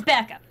problems. But They're- it's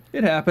back up.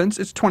 It happens.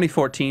 It's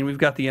 2014. We've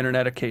got the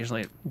internet.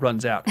 Occasionally it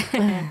runs out.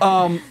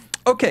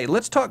 Okay,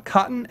 let's talk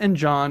Cotton and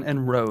John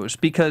and Rose,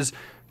 because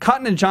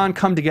Cotton and John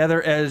come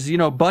together as, you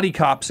know, buddy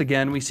cops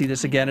again. We see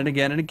this again and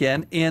again and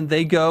again. And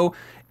they go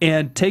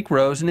and take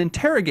Rose and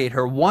interrogate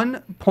her.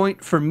 One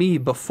point for me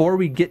before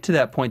we get to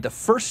that point, the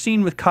first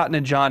scene with Cotton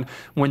and John,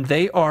 when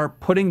they are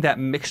putting that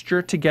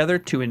mixture together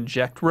to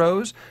inject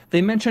Rose,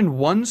 they mentioned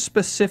one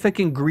specific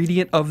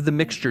ingredient of the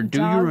mixture. Do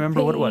you Dog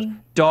remember what it was? pee.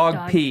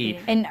 Dog pee.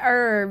 And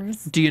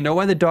herbs. Do you know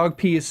why the dog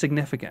pee is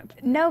significant?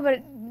 No,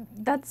 but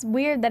that's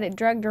weird that it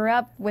drugged her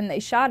up when they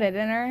shot it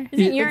in her.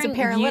 Isn't It's a urine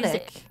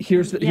paralytic.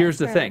 used- Here's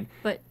the sure. thing.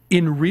 But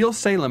In real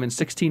Salem in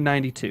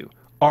 1692,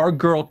 our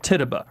girl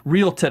Tituba,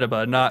 real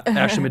Tituba, not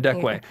Ashley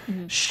Madekwe,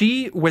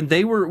 she,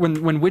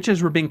 when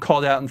witches were being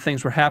called out and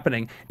things were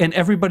happening, and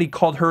everybody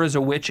called her as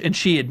a witch, and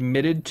she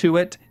admitted to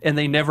it, and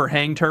they never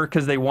hanged her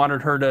because they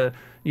wanted her to,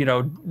 you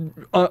know,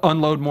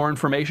 unload more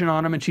information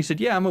on them, and she said,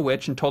 yeah, I'm a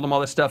witch, and told them all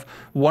this stuff.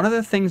 One of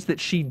the things that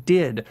she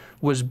did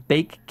was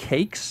bake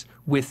cakes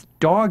with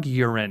dog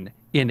urine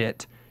in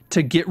it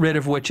to get rid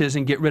of witches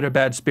and get rid of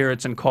bad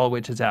spirits and call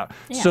witches out.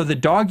 Yeah. So the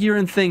dog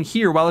urine thing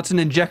here, while it's an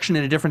injection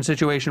in a different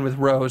situation with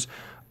Rose,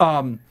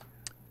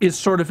 is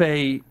sort of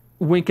a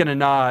wink and a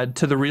nod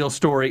to the real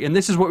story. And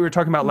this is what we were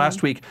talking about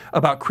last week,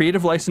 about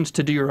creative license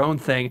to do your own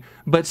thing,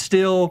 but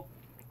still,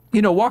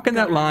 you know, walking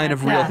that line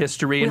of real Yeah,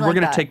 history, and we we're like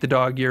going to that. take the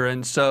dog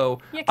urine. So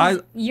yeah,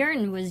 because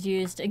urine was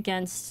used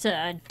against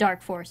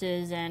dark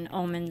forces and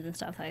omens and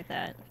stuff like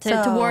that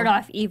to So- ward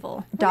off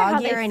evil. I wonder how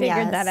Dog they urine, figured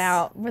yes. that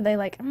out. Were they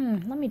like,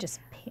 let me just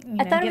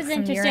I thought it was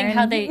interesting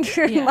how they-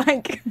 yeah.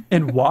 like,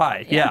 and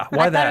why? Yeah, why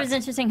I thought that? it was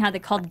interesting how they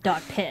called the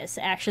dog piss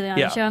actually on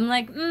Yeah. the show. I'm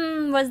like,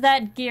 was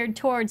that geared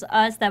towards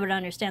us that would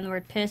understand the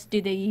word piss?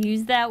 Do they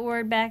use that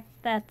word back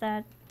at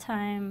that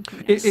time?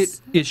 Who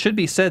knows? It should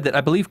be said that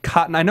I believe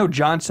Cotton, I know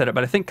John said it,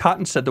 but I think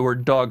Cotton said the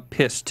word dog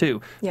piss too.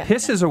 Yeah.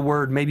 Piss is a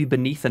word maybe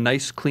beneath a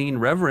nice, clean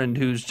reverend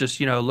who's just,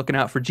 you know, looking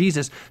out for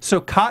Jesus.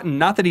 So Cotton,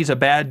 not that he's a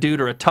bad dude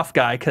or a tough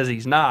guy, because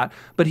he's not,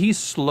 but he's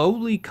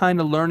slowly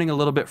kind of learning a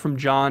little bit from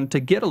John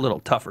to get a little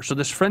tougher. So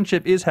this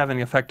friendship is having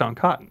an effect on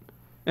Cotton.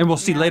 And we'll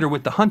see later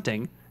with the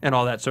hunting and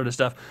all that sort of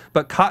stuff.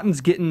 But Cotton's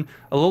getting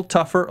a little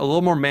tougher, a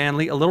little more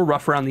manly, a little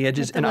rough around the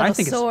edges, With the and I little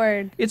think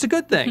sword. it's a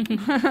good thing.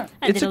 I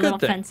it's did a a little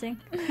good thing.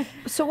 fencing.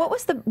 So what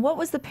was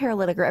the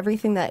paralytic, or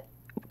everything that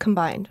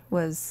combined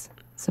was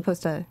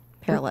supposed to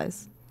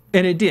paralyze?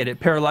 And it did. It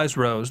paralyzed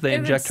Rose. They It would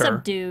inject her.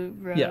 subdue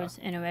Rose Yeah.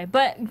 in a way.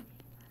 But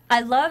I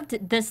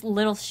loved this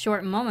little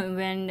short moment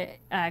when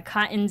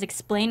Cotton's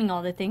explaining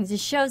all the things. It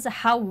shows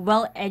how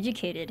well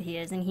educated he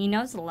is, and he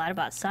knows a lot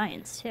about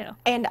science too.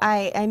 And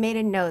I made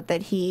a note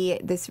that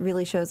this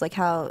really shows like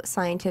how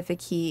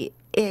scientific he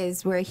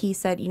is, where he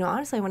said, you know,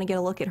 honestly, I want to get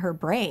a look at her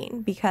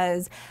brain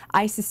because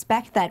I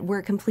suspect that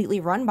we're completely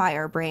run by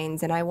our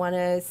brains, and I want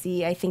to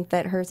see, I think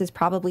that hers is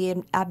probably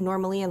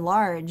abnormally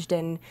enlarged,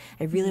 and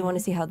I really want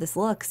to see how this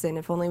looks, and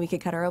if only we could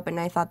cut her open.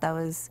 And I thought that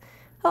was,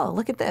 oh,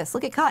 look at this.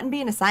 Look at Cotton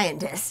being a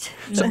scientist.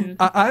 So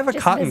I have a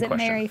Just Cotton visit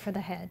question. Mary for the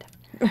head.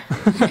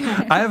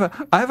 I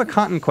have a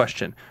Cotton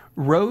question.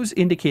 Rose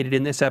indicated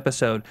in this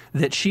episode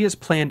that she has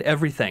planned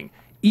everything,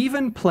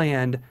 even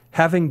planned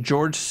having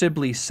George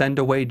Sibley send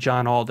away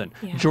John Alden.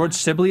 Yeah. George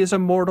Sibley is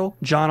immortal.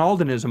 John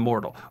Alden is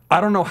immortal.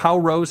 I don't know how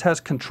Rose has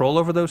control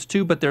over those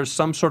two, but there's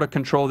some sort of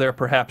control there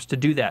perhaps to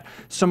do that.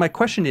 So my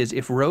question is,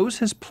 if Rose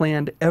has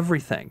planned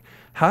everything,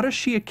 how does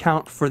she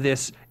account for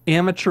this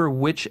amateur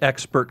witch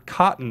expert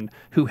Cotton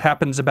who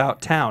happens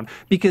about town?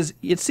 Because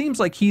it seems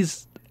like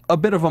he's a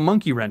bit of a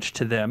monkey wrench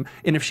to them,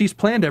 and if she's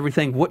planned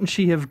everything, wouldn't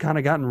she have kind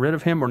of gotten rid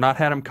of him or not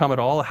had him come at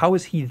all? How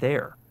is he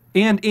there?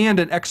 And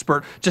an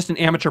expert, just an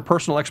amateur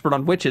personal expert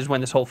on witches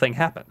when this whole thing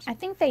happens. I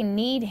think they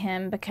need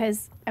him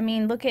because, I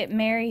mean, look at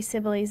Mary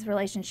Sibley's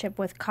relationship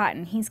with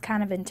Cotton. He's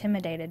kind of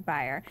intimidated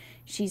by her.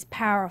 She's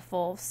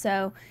powerful,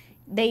 so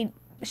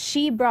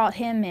she brought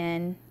him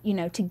in, you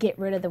know, to get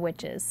rid of the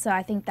witches. So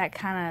I think that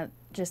kind of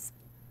just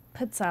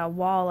puts a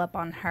wall up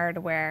on her to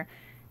where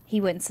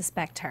he wouldn't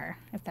suspect her,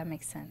 if that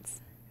makes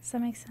sense. Does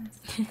that make sense?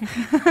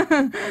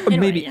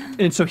 Maybe. yeah.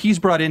 And so he's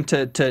brought in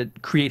to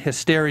create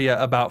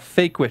hysteria about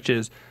fake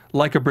witches,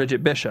 like a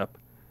Bridget Bishop.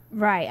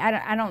 Right.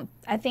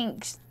 I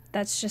think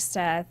that's just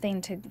a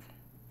thing to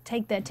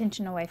take the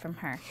attention away from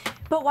her.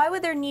 But why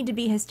would there need to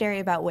be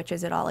hysteria about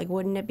witches at all? Like,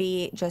 wouldn't it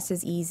be just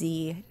as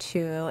easy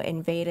to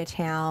invade a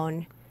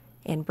town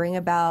and bring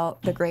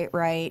about the Great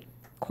Rite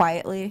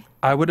quietly,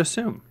 I would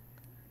assume.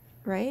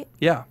 right?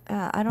 Yeah.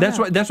 I don't That's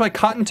know. why. That's why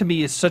Cotton to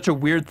me is such a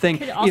weird thing.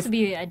 Could also If-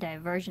 be a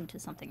diversion to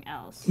something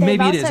else.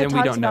 Maybe it They've is, also and we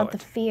talked don't know about it.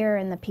 the fear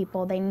in the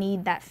people. They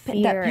need that That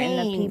fear in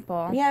the pain.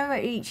 people. Yeah,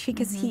 right.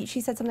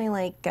 She said something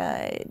like,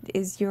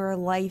 "Is your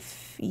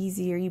life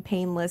easy? Are you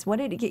painless?" What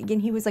did it,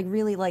 and he was like,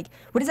 really like,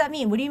 "What does that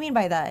mean? What do you mean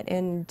by that?"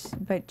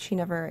 But she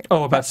never.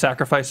 Oh, about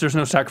sacrifice. There's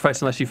no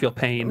sacrifice unless you feel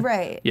pain.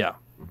 Right. Yeah.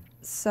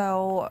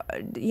 So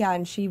yeah,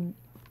 and she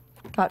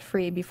got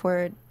free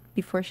before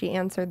she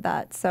answered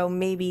that. So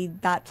maybe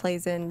that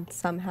plays in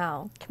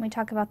somehow. Can we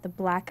talk about the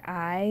black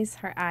eyes?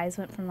 Her eyes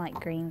went from like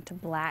green to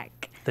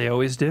black. They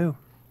always do.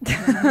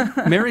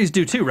 Mary's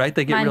do too, right?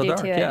 They get Mine real do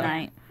dark. too Yeah. at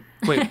night.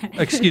 Wait,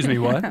 excuse me,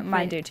 what?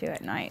 Mine do too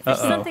at night. There's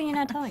something you're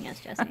not telling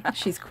us, Jessie.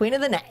 She's queen of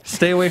the night.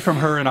 Stay away from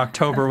her in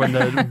October when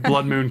the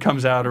blood moon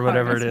comes out or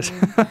whatever it is.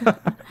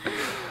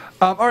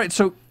 All right,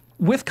 so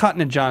with Cotton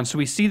and John, so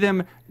we see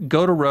them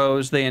go to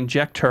Rose, they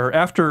inject her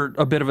after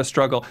a bit of a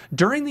struggle.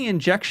 During the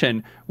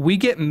injection, we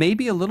get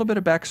maybe a little bit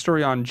of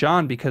backstory on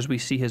John because we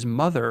see his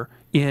mother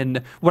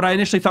in what I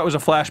initially thought was a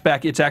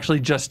flashback. It's actually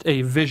just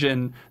a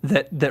vision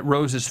that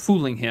Rose is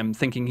fooling him,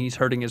 thinking he's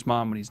hurting his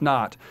mom when he's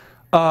not.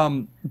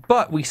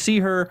 But we see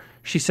her,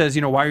 she says,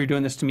 you know, why are you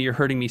doing this to me? You're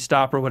hurting me,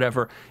 stop, or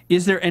whatever.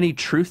 Is there any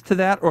truth to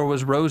that, or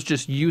was Rose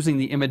just using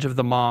the image of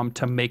the mom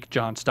to make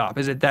John stop?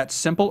 Is it that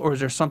simple, or is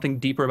there something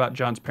deeper about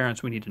John's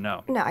parents we need to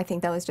know? No, I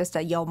think that was just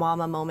a yo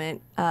mama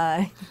moment.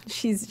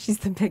 She's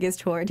the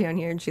biggest whore down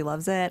here, and she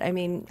loves it. I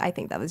mean, I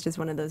think that was just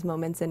one of those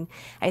moments, and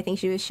I think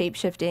she was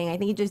shape-shifting. I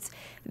think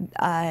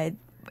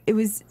it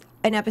was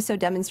an episode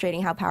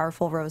demonstrating how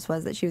powerful Rose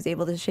was, that she was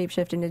able to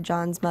shapeshift into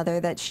John's mother,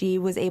 that she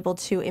was able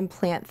to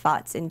implant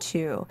thoughts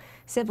into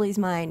Sibley's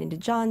mind, into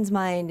John's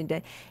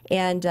mind,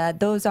 and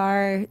those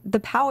are the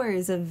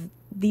powers of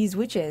these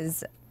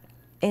witches.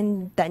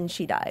 And then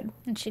she died.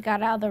 And she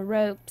got out of the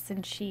ropes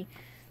and she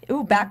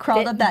Ooh, back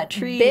crawled up that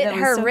tree. bit That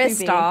was her so wrist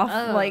creepy.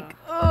 off. Like,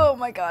 oh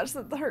my gosh,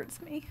 that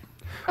hurts me.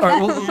 All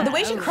right, well, The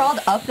way she crawled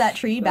up that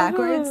tree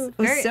backwards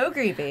was Very- so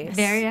creepy.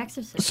 Very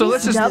exorcist. so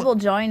let's just Double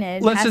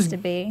jointed let's has just to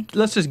be.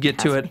 let's just get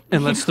to it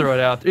and let's throw it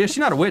out. Yeah, she's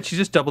not a witch; she's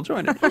just double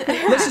jointed.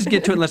 Let's just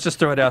get to it and let's just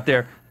throw it out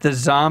there. The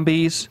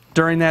zombies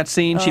during that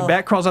scene, she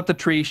back crawls up the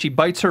tree, she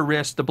bites her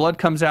wrist, the blood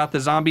comes out, the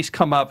zombies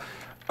come up.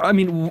 I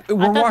mean, we're I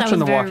thought that watching was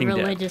The very Walking Dead.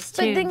 religious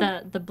But too.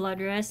 then- The blood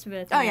rest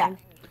with Oh, yeah.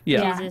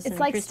 Yeah. Jesus It's and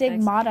like crucifix.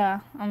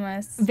 stigmata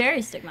almost.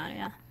 Very stigmata,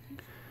 yeah.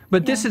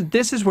 But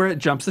this is where it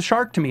jumps the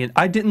shark to me.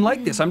 I didn't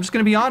like this. I'm just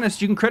going to be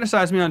honest. You can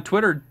criticize me on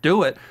Twitter.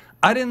 Do it.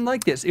 I didn't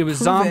like this. It was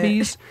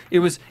zombies.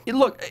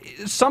 Look,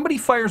 somebody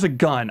fires a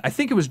gun. I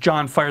think it was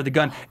John fired the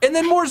gun, and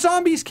then more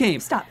zombies came.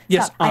 Stop.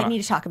 Yes, Stop. I Anna.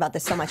 need to talk about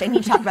this so much. I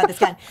need to talk about this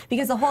gun.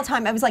 Because the whole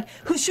time I was like,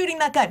 who's shooting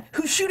that gun?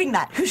 Who's shooting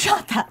that? Who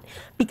shot that?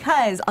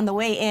 Because on the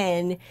way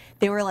in,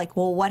 they were like,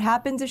 well, what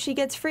happens if she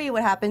gets free?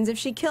 What happens if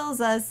she kills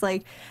us?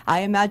 Like,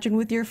 I imagine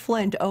with your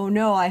flint, oh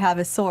no, I have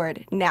a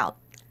sword. Now,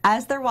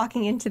 as they're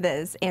walking into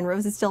this, and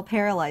Rose is still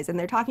paralyzed, and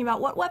they're talking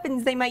about what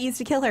weapons they might use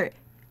to kill her,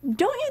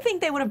 Don't you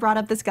think they would have brought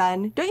up this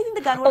gun? Don't you think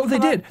the gun would have Oh, they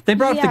come did. up? They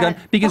brought up the gun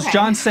because Okay.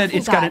 John said Thank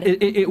it's got God.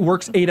 it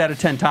works 8 out of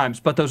 10 times,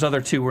 but those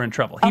other 2 were in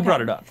trouble. He Okay.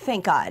 brought it up.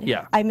 Thank God.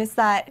 Yeah. I missed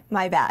that.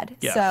 My bad.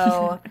 Yeah.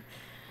 So.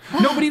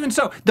 No, but even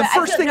so, the But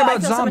first thing I about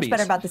feel so zombies. much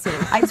better about the scene.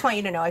 I just want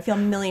you to know, I feel a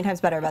million times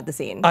better about the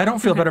scene. I don't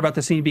feel better about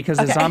the scene because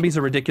the Okay. zombies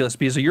are ridiculous.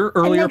 Because of your And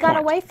earlier they got point.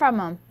 away from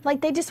them.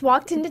 Like, they just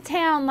walked into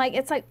town. Like,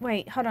 it's like,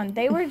 wait, hold on.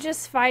 They were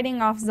just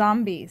fighting off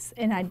zombies,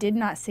 and I did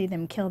not see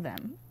them kill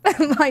them.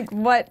 Like,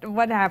 what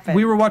happened?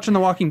 We were watching The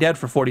Walking Dead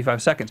for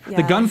 45 seconds. The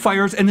Yeah. gun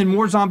fires, and then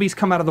more zombies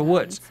come out of the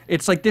woods.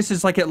 It's like this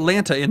is like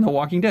Atlanta in The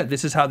Walking Dead.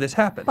 This is how this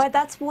happens. But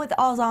that's with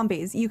all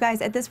zombies. You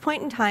guys, at this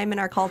point in time in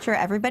our culture,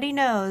 everybody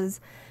knows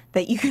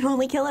that you can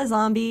only kill a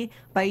zombie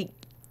by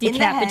in the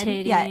head.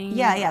 Decapitating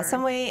Yeah, or-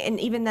 some way, and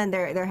even then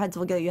their heads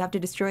will go. You have to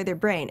destroy their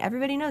brain.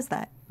 Everybody knows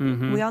that.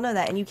 Mm-hmm. We all know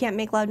that. And you can't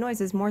make loud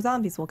noises. More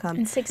zombies will come.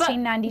 In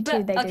 1692,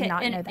 they did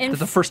not know that. That's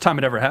the first time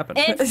it ever happened.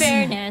 In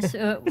fairness,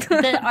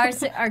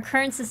 our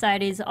current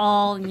society is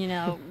all,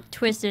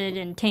 twisted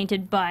and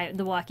tainted by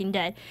The Walking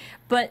Dead.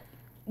 But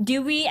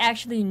do we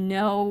actually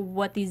know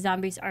what these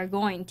zombies are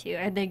going to?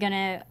 Are they going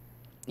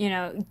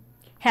to,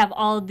 have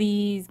all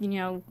these,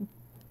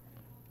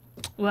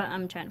 well,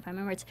 I'm trying to find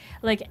my words,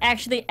 like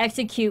actually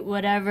execute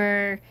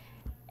whatever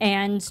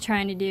Anne's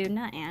trying to do.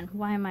 Not Anne.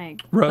 Why am I?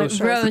 Rose.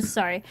 Rose,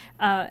 sorry.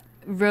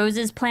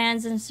 Rose's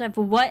plans and stuff.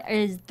 What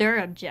is their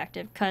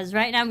objective? Because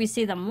right now we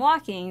see them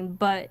walking,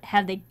 but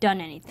have they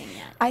done anything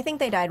yet? I think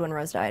they died when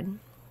Rose died.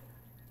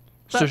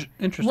 So But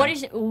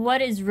interesting.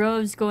 What is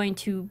Rose going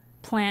to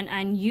plan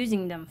on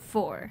using them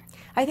for?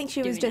 I think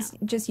she was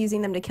just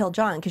using them to kill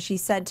John because she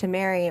said to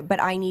Mary,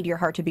 "But I need your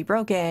heart to be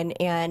broken,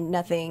 and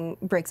nothing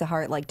breaks a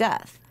heart like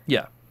death."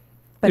 Yeah.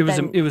 But it was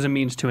then- it was a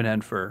means to an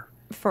end for.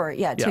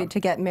 Yeah. To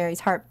get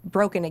Mary's heart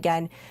broken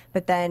again.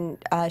 But then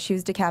she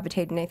was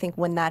decapitated, and I think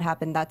when that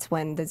happened, that's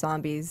when the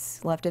zombies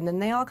left, and then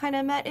they all kind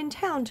of met in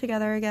town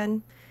together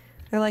again.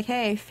 They're like,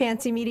 "Hey,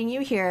 fancy meeting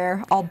you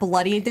here." All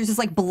bloody. There's just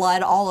like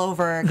blood all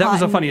over. That was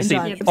the Cotton funniest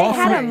and scene. John. They all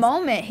had a three-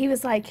 moment. He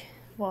was like,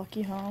 walk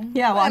you home.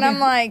 Yeah, walk and you- I'm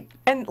like,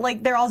 And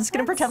like they're all just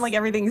gonna pretend like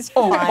everything's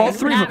Oh, fine. all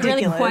three of Not them. really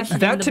Ridiculous. questioning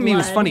That the to me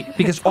was blood. funny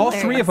because all three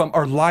hilarious. of them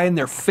are lying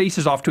their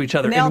faces off to each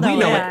other, And they all and we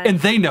know know it. it, and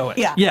they know it.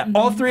 Yeah.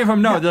 All three of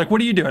them know. They're like,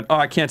 "What are you doing?" "Oh,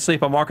 I can't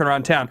sleep. I'm walking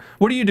around town."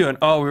 "What are you doing?"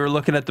 "Oh, we were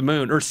looking at the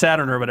moon or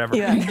Saturn or whatever."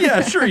 Yeah.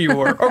 Yeah, sure you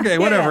were. Okay,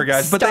 whatever,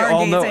 guys. But they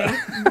all know it.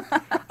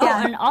 Stargazing.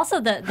 Oh, and also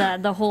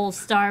the whole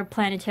star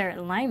planetary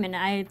alignment.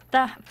 I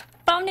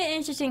found it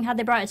interesting how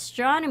they brought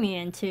astronomy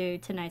into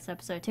tonight's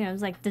episode too. I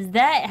was like, does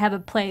that have a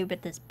play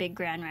with this big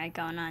grand ride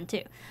going on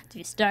too?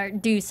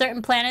 Do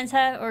certain planets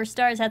or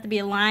stars have to be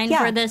aligned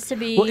Yeah. for this to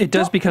be? Well, it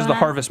does because of the going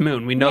on? harvest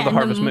moon. We know Yeah, the and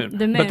harvest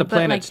moon, but the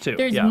planets like, too.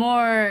 There's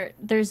yeah.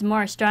 there's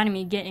more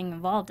astronomy getting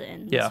involved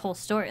in this Yeah. whole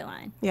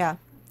storyline. Yeah,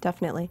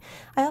 definitely.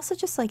 I also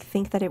just like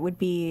think that it would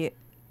be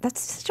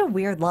that's such a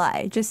weird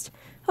lie. Just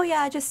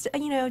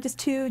just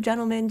two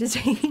gentlemen just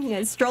taking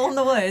a stroll in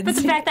the woods. But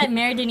the fact that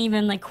Mary didn't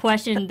even like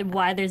question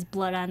why there's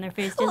blood on their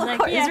face, just Well, of like,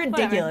 course, yeah, it's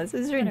ridiculous.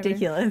 It's Whatever.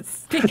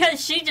 ridiculous.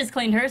 Because she just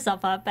cleaned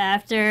herself up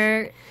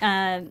after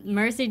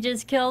Mercy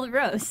just killed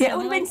Rose. Yeah, it So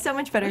would have I'm been so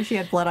much better if she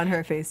had blood on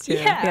her face too.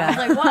 yeah,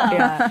 I was like,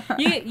 wow,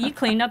 Yeah. you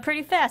cleaned up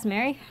pretty fast,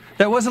 Mary.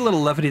 That was a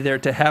little levity there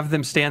to have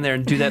them stand there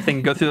and do that thing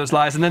and go through those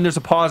lies, and then there's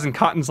a pause, and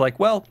Cotton's like,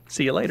 "Well,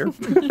 see you later."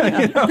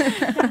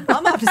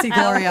 I'm off to see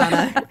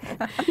Gloriana.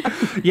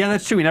 Yeah,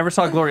 that's true. We never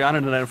saw Gloriana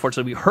tonight,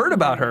 unfortunately. We heard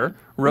about her.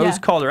 Rose Yeah.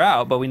 called her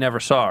out, but we never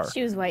saw her.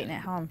 she was waiting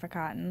at home for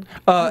Cotton.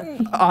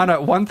 Anna,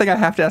 one thing I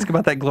have to ask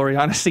about that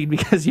Gloriana scene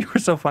because you were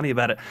so funny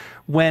about it.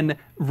 When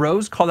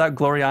Rose called out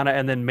Gloriana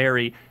and then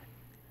Mary,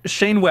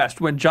 Shane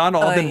West, when John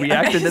Alden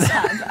reacted to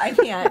that. I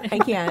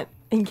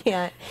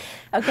can't.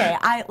 Okay,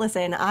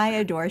 I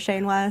adore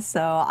Shane West,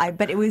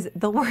 but it was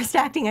the worst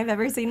acting I've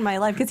ever seen in my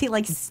life because he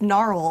like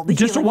snarled.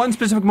 Just he, like, one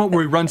specific moment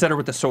where he runs at her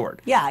with the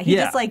sword. Yeah, he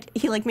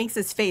just makes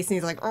his face and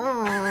he's like,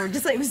 "Arr,"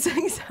 just like it was so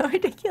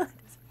ridiculous.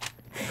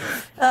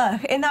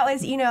 And that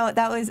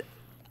was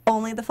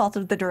only the fault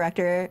of the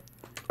director,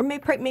 or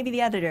maybe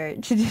the editor,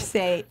 to just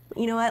say,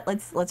 you know what,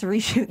 let's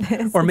reshoot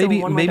this. Or Let's do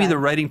maybe one more the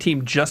time. writing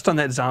team just on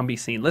that zombie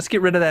scene. Let's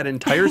get rid of that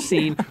entire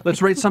scene.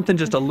 Let's write something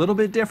just a little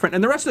bit different.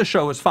 And the rest of the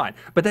show was fine.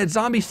 But that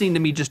zombie scene to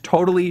me just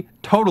totally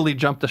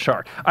jumped the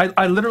shark.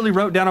 I literally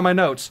wrote down on my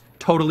notes,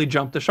 totally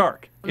jumped the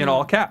shark in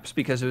all caps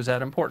because it was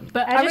that important.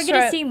 But I are we just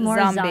going to wrote see more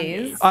zombies.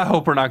 zombies? I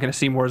hope we're not going to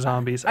see more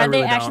zombies. I Are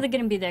really they actually don't.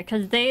 going to be there?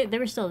 Because they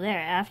were still there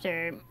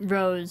after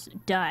Rose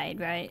died,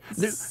 right?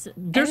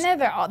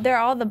 And they're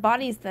all the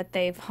bodies that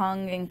they've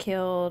hung and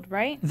killed,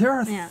 right? There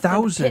are Yeah.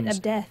 thousands, Pit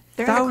of death.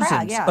 They're in a crag,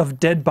 thousands yeah. of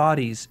dead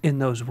bodies in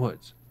those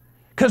woods.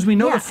 Because we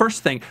know Yeah. the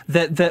first thing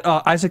that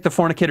Isaac the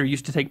fornicator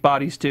used to take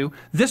bodies to.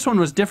 This one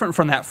was different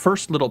from that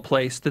first little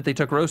place that they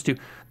took Rose to.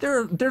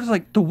 There's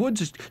like the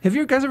woods. Have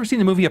you guys ever seen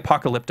the movie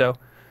Apocalypto?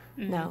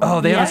 No. Oh,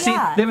 they have a scene.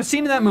 Yeah. They have a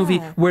scene in that movie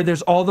where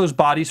there's all those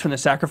bodies from the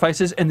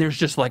sacrifices, and there's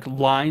just like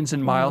lines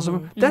and miles of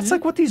them. That's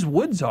like what these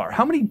woods are.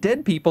 How many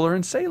dead people are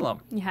in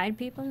Salem? You hide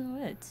people in the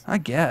woods. I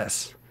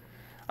guess.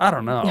 I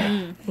don't know.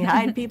 You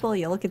hide people,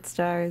 you look at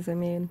stars. I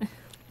mean,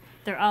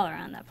 They're all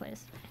around that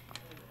place.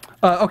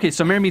 Okay,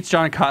 so Mary meets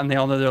John and Cotton. They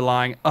all know they're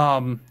lying.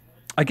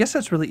 I guess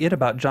that's really it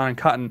about John and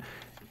Cotton.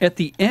 At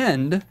the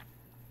end,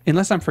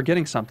 unless I'm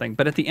forgetting something,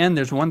 but at the end,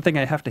 there's one thing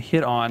I have to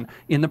hit on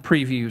in the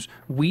previews.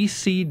 We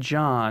see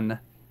John.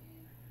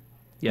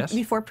 Yes?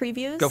 Before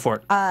previews? Go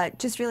for it.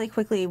 Just really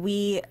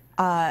quickly,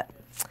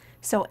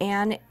 so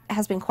Anne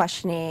has been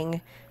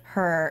questioning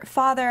her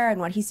father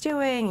and what he's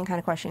doing and kind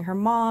of questioning her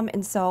mom.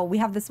 And so we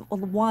have this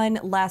one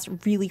last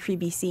really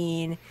creepy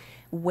scene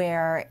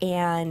where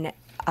Anne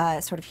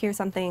sort of hears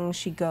something.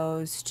 She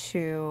goes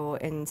to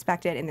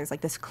inspect it, and there's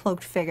like this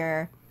cloaked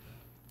figure.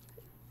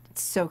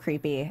 It's so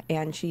creepy.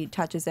 And she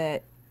touches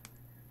it.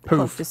 Poof.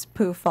 Cloak just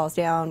poof, falls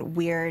down.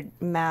 Weird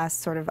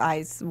mask, sort of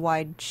eyes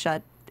wide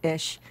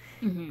shut-ish.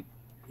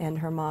 And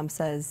her mom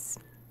says,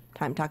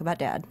 time to talk about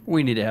Dad.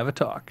 We need to have a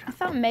talk. I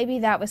thought maybe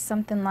that was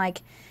something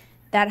like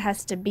that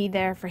has to be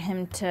there for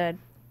him to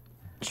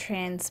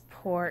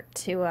transport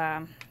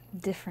to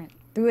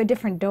through a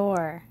different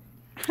door.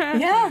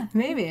 Yeah,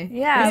 maybe.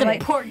 Yeah, It's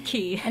like, a port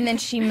key. and then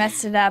she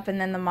messed it up, and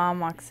then the mom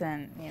walks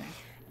in. You know.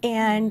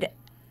 And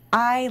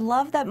I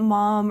love that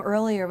Mom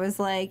earlier was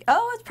like,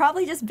 oh, it's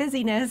probably just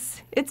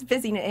busyness. It's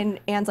busyness. And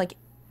Anne's like,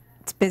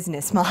 it's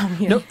business, Mom.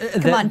 You know,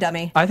 Come on,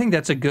 dummy. I think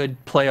that's a good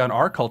play on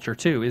our culture,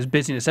 too, is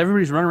busyness.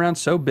 Everybody's running around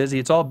so busy.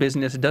 It's all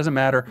business. It doesn't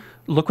matter.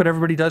 Look what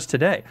everybody does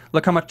today.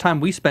 Look how much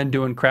time we spend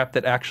doing crap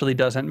that actually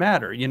doesn't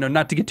matter. You know,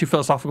 not to get too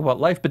philosophical about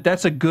life, but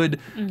that's a good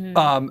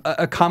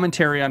a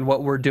commentary on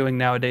what we're doing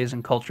nowadays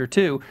in culture,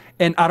 too.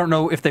 And I don't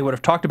know if they would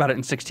have talked about it in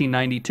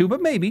 1692,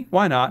 but maybe.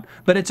 Why not?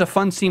 But it's a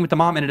fun scene with the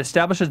mom, and it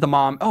establishes the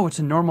mom, oh, it's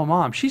a normal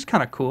mom. She's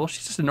kind of cool.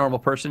 She's just a normal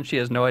person. She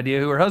has no idea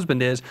who her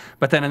husband is.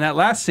 But then in that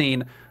last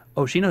scene,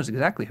 oh, she knows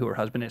exactly who her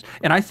husband is.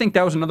 And I think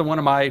that was another one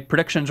of my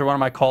predictions or one of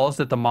my calls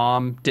that the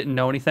mom didn't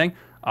know anything.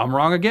 I'm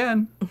wrong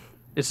again.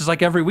 This is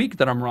like every week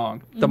that I'm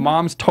wrong. The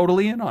mom's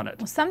totally in on it.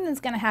 Well, something's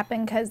going to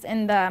happen because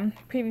in the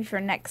preview for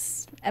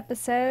next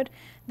episode,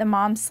 the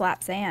mom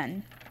slaps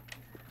Anne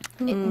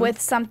with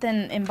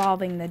something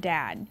involving the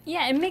dad.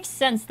 Yeah, it makes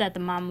sense that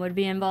the mom would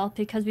be involved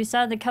because we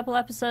saw the couple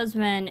episodes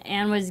when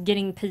Anne was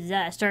getting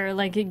possessed or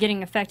like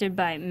getting affected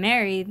by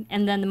Mary,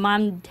 and then the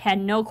mom had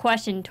no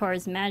question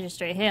towards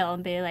Magistrate Hale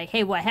and be like,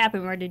 hey, what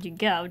happened? Where did you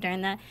go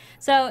during that?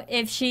 So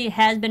if she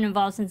has been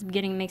involved since the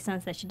beginning, it makes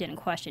sense that she didn't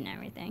question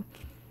everything.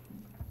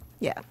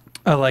 Yeah.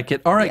 I like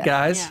it. All right, Yeah.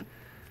 guys. Yeah.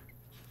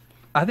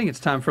 I think it's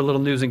time for a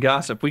little news and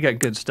gossip. We got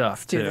good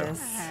stuff, Do too.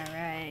 this. All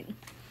right.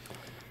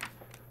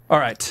 All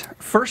right.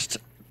 First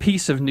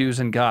piece of news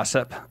and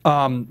gossip.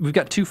 We've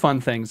got two fun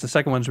things. The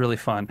second one's really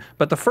fun.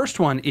 But the first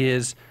one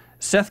is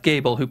Seth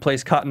Gable, who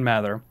plays Cotton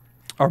Mather,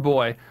 our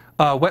boy.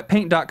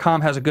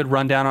 Wetpaint.com has a good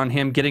rundown on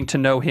him, getting to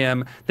know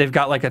him. They've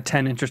got like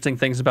 10 interesting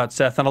things about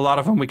Seth, and a lot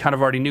of them we kind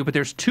of already knew. But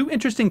there's two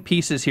interesting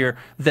pieces here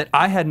that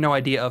I had no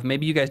idea of.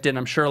 Maybe you guys did,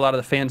 I'm sure a lot of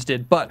the fans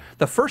did. But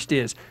the first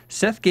is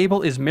Seth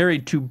Gable is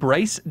married to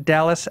Bryce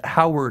Dallas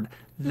Howard.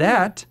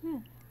 That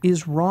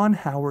is Ron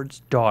Howard's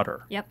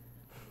daughter. Yep.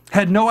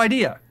 Had no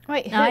idea.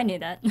 Wait, No, I knew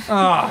that.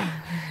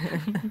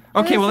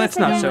 Okay, well, who's that's this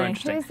not again? so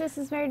interesting. Who's this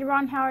is married to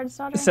Ron Howard's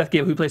daughter? Seth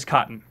Gable, who plays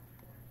Cotton.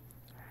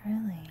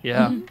 Really?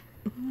 Yeah.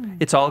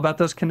 It's all about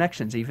those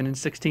connections, even in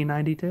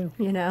 1692.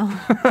 You know?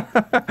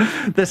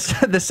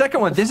 The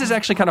second one, this is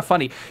actually kind of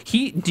funny.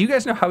 Do you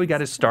guys know how he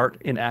got his start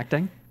in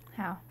acting?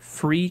 How?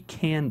 Free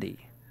candy.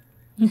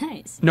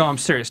 Nice. No, I'm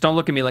serious. Don't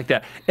look at me like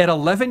that. At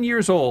 11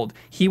 years old,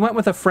 he went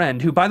with a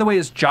friend who, by the way,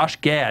 is Josh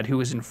Gad, who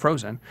was in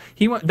Frozen.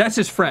 That's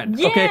his friend.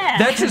 Okay, Yeah!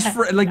 that's his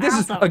friend. Like this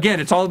Awesome. is again,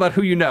 it's all about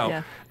who you know.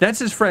 Yeah. That's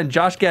his friend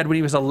Josh Gad. When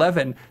he was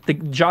 11,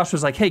 Josh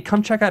was like, "Hey,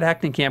 come check out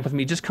acting camp with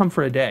me. Just come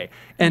for a day."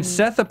 And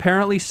Seth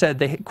apparently said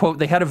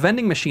they had a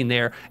vending machine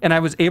there, and I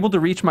was able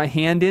to reach my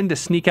hand in to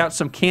sneak out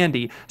some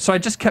candy. So I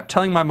just kept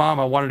telling my mom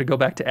I wanted to go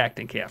back to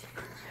acting camp.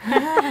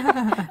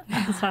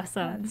 That's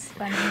awesome. It's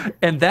funny.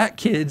 And that,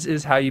 kids,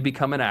 is how you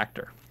become an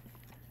actor.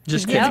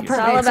 Just kidding. It's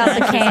all about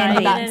the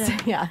candy.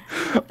 That's, yeah.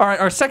 All right,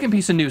 our second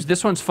piece of news.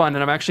 This one's fun,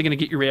 and I'm actually going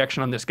to get your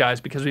reaction on this, guys,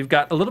 because we've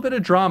got a little bit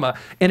of drama,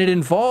 and it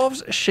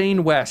involves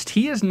Shane West.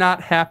 He is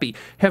not happy.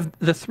 Have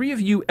the three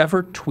of you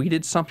ever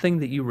tweeted something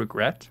that you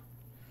regret?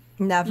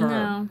 Never.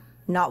 No.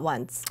 Not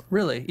once.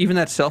 Really? Even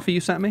that selfie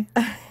you sent me?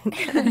 All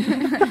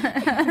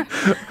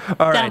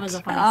right. That was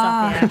a funny selfie.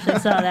 I actually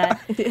saw that.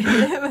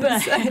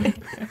 But,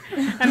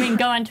 I mean,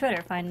 go on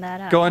Twitter, find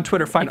that out. Go on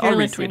Twitter, find. If you're I'll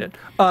listening. retweet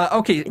it.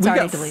 Okay, we already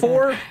got deleted.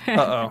 4.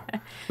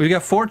 We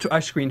got 4. I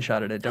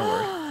screenshotted it. Don't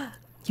worry.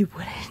 You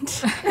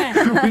wouldn't.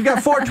 We've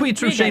got 4 tweets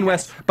from We Shane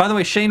digress. West. By the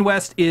way, Shane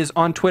West is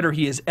on Twitter.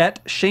 He is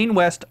at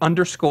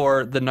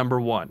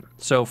ShaneWest_1.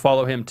 So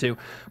follow him too.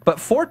 But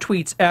 4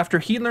 tweets after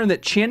he learned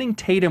that Channing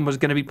Tatum was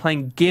going to be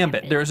playing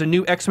Gambit. There's a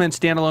new X-Men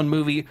standalone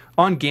movie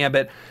on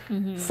Gambit.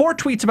 4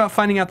 tweets about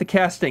finding out the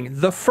casting.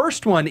 The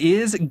first one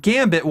is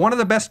Gambit, one of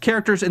the best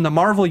characters in the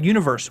Marvel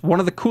Universe. One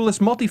of the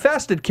coolest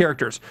multifaceted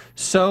characters.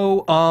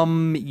 So,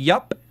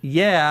 yup,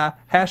 yeah,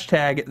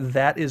 hashtag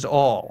that is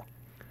all.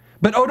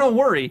 But oh, don't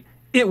worry.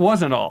 It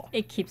wasn't all.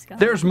 It keeps going.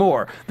 There's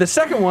more. The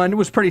second one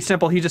was pretty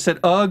simple. He just said,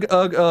 ugh,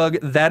 ugh, ugh,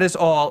 that is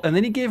all. And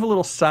then he gave a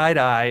little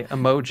side-eye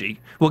emoji.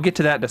 We'll get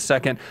to that in a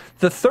second.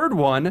 The third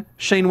one,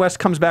 Shane West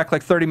comes back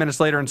like 30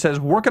 minutes later and says,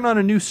 working on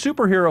a new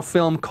superhero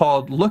film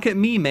called Look at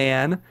Me,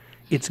 Man.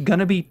 It's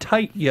gonna be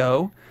tight,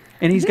 yo.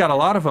 And he's got a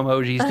lot of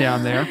emojis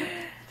down there.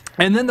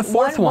 And then the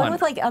fourth one. One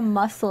with like a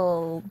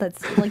muscle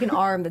that's like an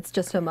arm that's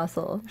just a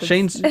muscle.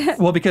 Shane's,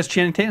 well, because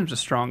Channing Tatum's a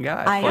strong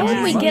guy. I How know.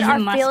 would we get He's a our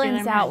muscular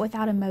feelings man. out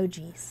without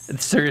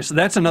emojis? Seriously,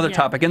 that's another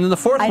topic. And then the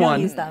fourth I one.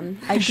 don't use them.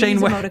 I do Shane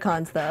use West-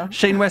 emoticons though.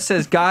 Shane West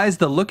says, guys,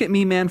 the Look at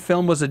Me Man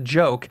film was a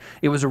joke.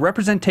 It was a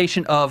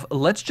representation of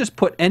let's just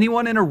put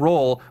anyone in a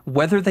role,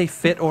 whether they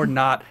fit or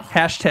not.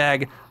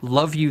 Hashtag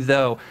love you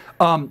though.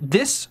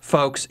 This,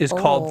 folks, is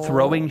called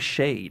throwing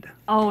shade.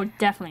 Oh,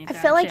 definitely. I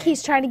feel like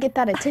he's trying to get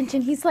that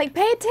attention. He's like,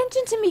 pay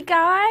attention to me,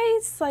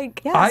 guys.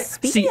 Like, Yeah, I-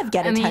 speaking see, of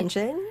get I mean-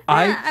 attention.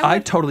 I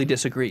totally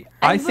disagree.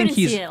 I think wouldn't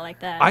he's see it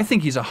like that. I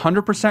think he's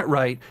 100%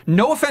 right.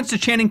 No offense to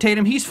Channing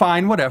Tatum, he's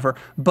fine, whatever.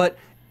 But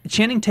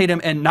Channing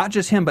Tatum, and not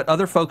just him, but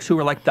other folks who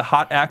are like the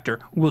hot actor,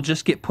 will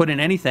just get put in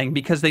anything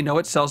because they know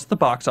it sells at the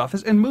box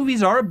office. And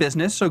movies are a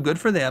business, so good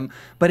for them.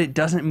 But it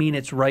doesn't mean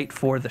it's right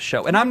for the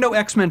show. And I'm no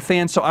X-Men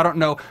fan, so I don't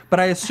know. But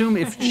I assume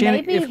if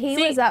Channing, maybe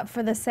he was up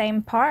for the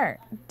same part.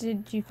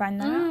 Did you find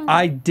that out?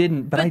 I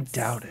didn't, but I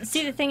doubt it.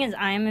 See, the thing is,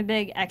 I am a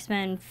big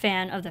X-Men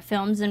fan of the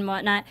films and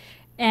whatnot.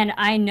 And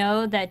I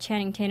know that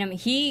Channing Tatum,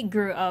 he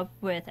grew up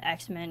with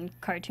X-Men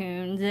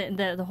cartoons,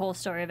 the whole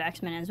story of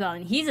X-Men as well.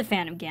 And he's a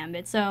fan of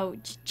Gambit. So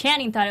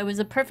Channing thought it was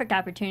a perfect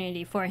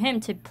opportunity for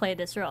him to play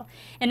this role.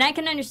 And I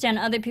can understand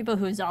other people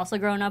who's also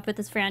grown up with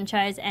this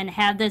franchise and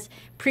have this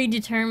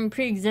predetermined,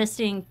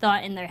 pre-existing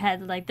thought in their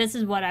head, like, this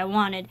is what I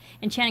wanted.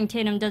 And Channing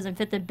Tatum doesn't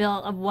fit the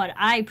bill of what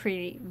I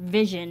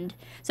pre-visioned.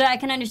 So I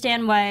can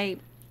understand why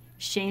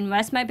Shane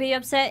West might be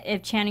upset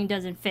if Channing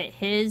doesn't fit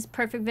his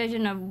perfect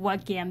vision of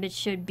what Gambit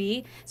should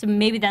be. So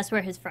maybe that's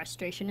where his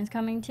frustration is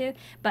coming to.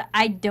 But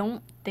I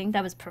don't think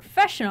that was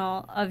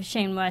professional of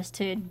Shane West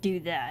to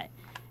do that,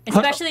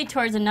 especially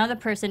towards another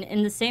person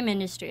in the same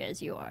industry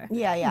as you are.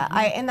 Yeah, yeah.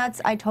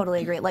 I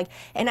totally agree. Like,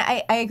 and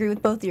I agree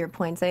with both of your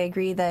points. I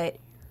agree that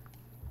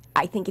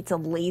I think it's a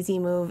lazy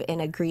move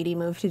and a greedy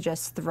move to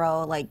just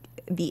throw like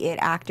the it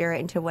actor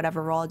into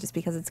whatever role just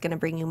because it's going to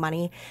bring you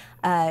money.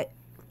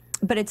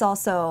 But it's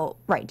also,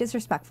 right,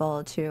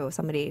 disrespectful to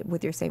somebody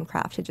with your same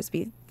craft to just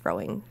be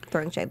throwing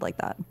shade like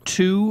that.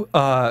 To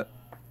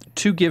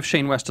give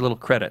Shane West a little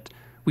credit,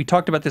 we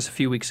talked about this a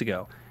few weeks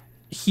ago.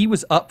 He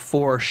was up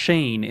for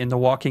Shane in The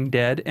Walking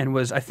Dead and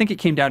was, I think it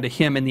came down to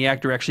him and the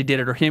actor actually did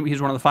it, or him, he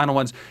was one of the final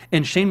ones.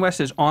 And Shane West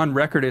is on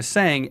record as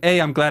saying,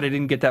 A, I'm glad I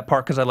didn't get that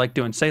part because I like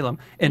doing Salem.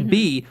 And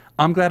B,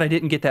 I'm glad I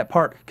didn't get that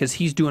part because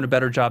he's doing a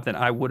better job than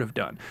I would have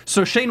done.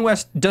 So Shane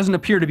West doesn't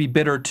appear to be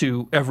bitter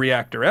to every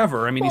actor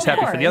ever. I mean, he's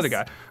happy for the other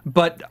guy.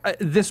 But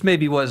this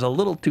maybe was a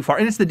little too far.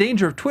 And it's the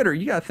danger of Twitter.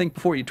 You got to think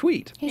before you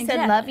tweet. He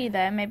said, love you,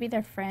 though. Maybe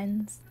they're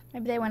friends.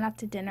 Maybe they went out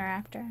to dinner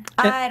after.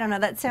 I don't know.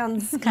 That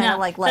sounds kind of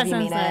like love you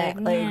mean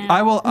it. Like,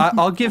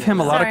 I'll give him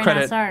a lot of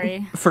credit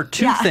for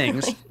two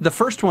things. The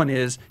first one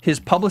is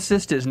his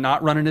publicist is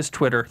not running his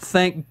Twitter.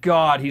 Thank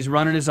God he's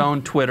running his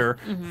own Twitter.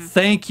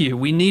 Thank you.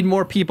 We need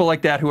more people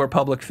like that who are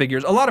public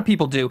figures. A lot of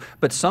people do,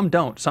 but some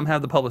don't. Some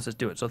have the publicist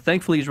do it. So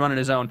thankfully he's running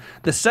his own.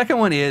 The second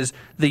one is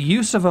the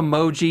use of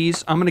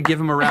emojis. I'm going to give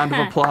him a round of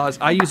applause.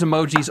 I use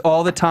emojis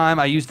all the time.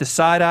 I use the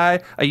side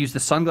eye. I use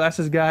the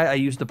sunglasses guy. I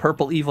use the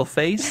purple evil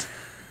face.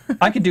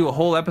 I could do a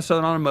whole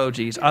episode on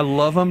emojis. I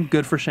love them.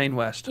 Good for Shane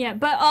West. Yeah,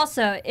 but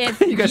also if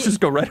you guys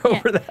just go right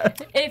over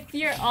that. If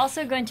you're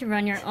also going to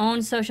run your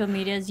own social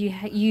medias,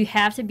 you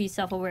have to be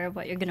self-aware of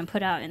what you're going to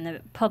put out in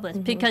the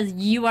public because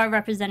you are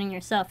representing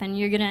yourself, and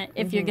you're gonna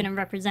if you're gonna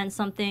represent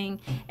something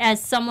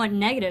as somewhat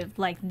negative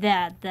like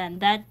that, then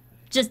that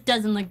just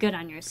doesn't look good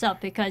on yourself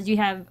because you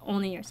have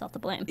only yourself to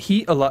blame.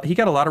 He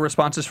got a lot of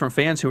responses from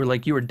fans who were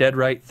like, you were dead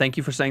right. Thank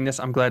you for saying this.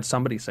 I'm glad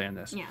somebody's saying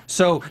this. Yeah.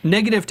 So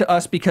negative to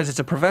us because it's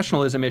a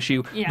professionalism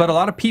issue, but a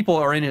lot of people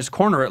are in his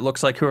corner, it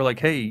looks like, who are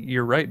like, hey,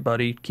 you're right,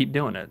 buddy. Keep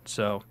doing it.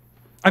 So,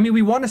 I mean,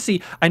 we want to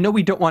see, I know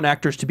we don't want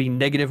actors to be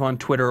negative on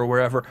Twitter or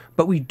wherever,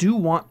 but we do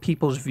want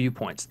people's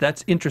viewpoints.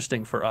 That's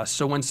interesting for us.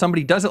 So when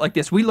somebody does it like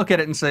this, we look at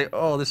it and say,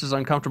 oh, this is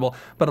uncomfortable.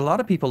 But a lot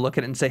of people look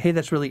at it and say, hey,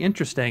 that's really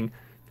interesting.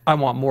 I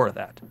want more of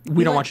that.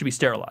 We don't want you to be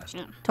sterilized.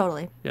 Yeah.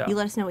 Totally. Yeah. You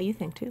let us know what you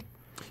think, too.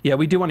 Yeah,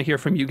 we do want to hear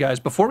from you guys.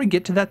 Before we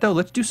get to that, though,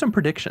 let's do some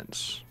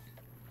predictions.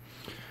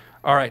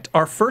 All right.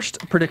 Our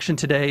first prediction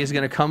today is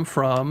going to come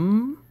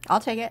from...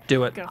 I'll take it.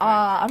 Do it.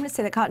 I'm going to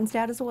say that Cotton's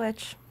dad is a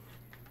witch.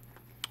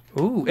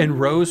 Ooh, and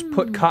Rose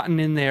put Cotton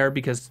in there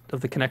because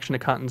of the connection to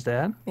Cotton's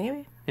dad?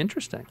 Maybe.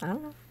 Interesting. I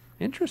don't know.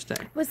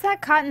 Interesting. Was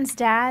that Cotton's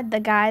dad the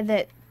guy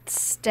that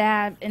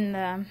stabbed in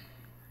the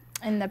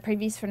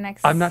previews for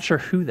next? I'm not sure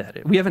who that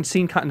is. We haven't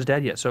seen Cotton's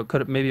dad yet, so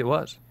maybe it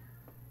was.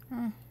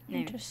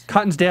 Interesting.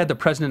 Cotton's dad, the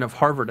president of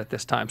Harvard at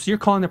this time. So you're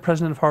calling the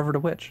president of Harvard a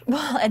witch?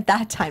 Well, at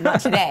that time,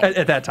 not today.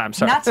 At that time,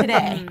 sorry. Not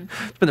today.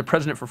 It's been the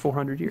president for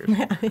 400 years.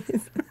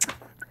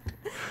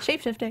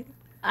 Shape-shifting.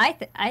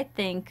 I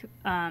think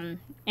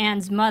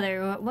Anne's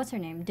mother. What's her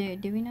name? Do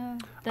we know?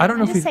 I don't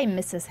know if Just we say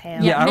Mrs.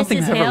 Hale. Yeah, I don't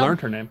think Mrs. we've ever Hale.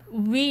 learned her name.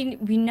 We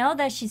know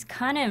that she's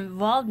kind of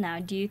involved now.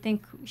 Do you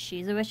think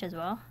she's a witch as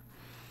well,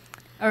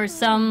 or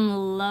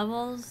some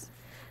levels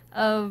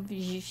of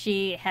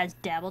she has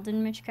dabbled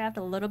in witchcraft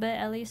a little bit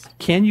at least?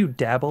 Can you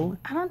dabble?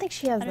 I don't think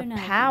she has I the don't know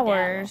if you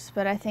powers,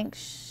 but I think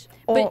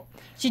But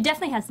she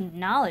definitely has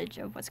knowledge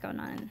of what's going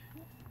on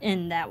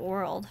in that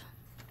world.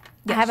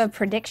 I have a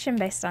prediction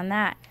based on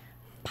that.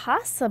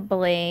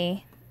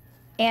 Possibly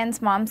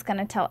Anne's mom's going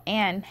to tell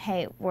Anne,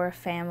 hey, we're a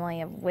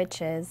family of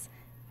witches.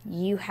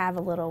 You have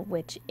a little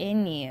witch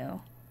in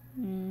you.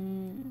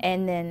 And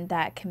then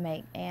that can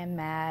make Anne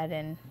mad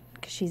and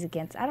because she's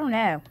against, I don't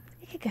know.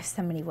 It could go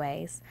so many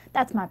ways.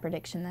 That's my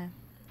prediction, though.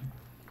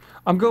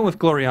 I'm going with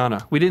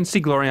Gloriana. We didn't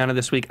see Gloriana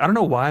this week. I don't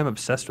know why I'm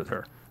obsessed with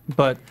her,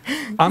 but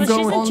I'm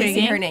going with... Only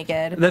see her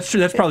naked. That's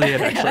true. That's probably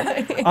it,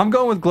 actually. I'm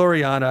going with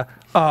Gloriana.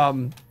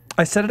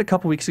 I said it a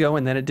couple weeks ago,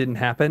 and then it didn't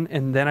happen.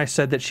 And then I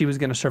said that she was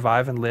going to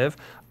survive and live.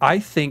 I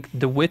think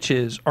the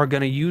witches are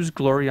going to use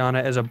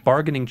Gloriana as a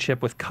bargaining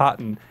chip with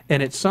Cotton,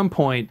 and at some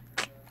point,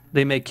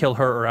 they may kill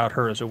her or out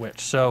her as a witch.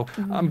 So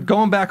I'm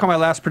going back on my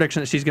last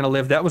prediction that she's going to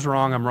live. That was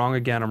wrong. I'm wrong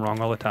again. I'm wrong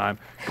all the time.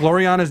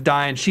 Gloriana's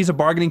dying. She's a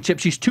bargaining chip.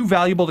 She's too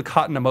valuable to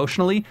Cotton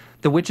emotionally.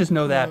 The witches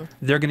know that.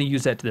 They're going to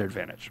use that to their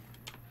advantage.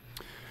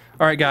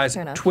 All right, guys.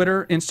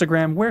 Twitter,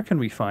 Instagram, where can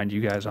we find you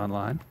guys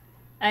online?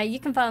 You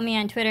can follow me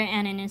on Twitter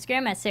and on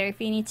Instagram at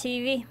Serafini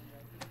TV.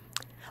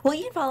 Well,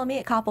 you can follow me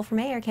at Koppel for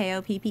Mayor,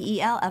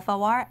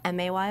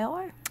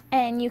 KOPPELFORMAYOR.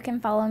 And you can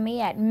follow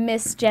me at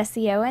Miss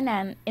Jessie Owens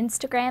on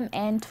Instagram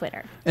and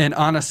Twitter. And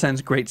Anna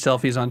sends great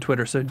selfies on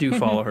Twitter, so do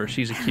follow her.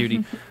 She's a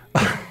cutie.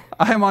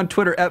 I am on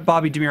Twitter at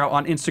Bobby DeMuro,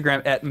 on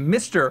Instagram at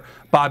Mr.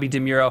 Bobby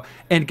DeMuro.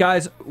 And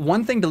guys,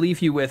 one thing to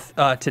leave you with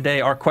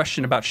today, our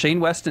question about Shane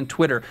West and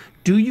Twitter.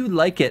 Do you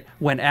like it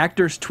when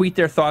actors tweet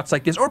their thoughts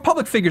like this, or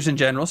public figures in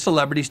general,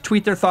 celebrities,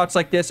 tweet their thoughts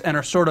like this and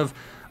are sort of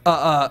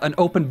an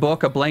open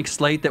book, a blank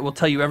slate that will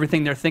tell you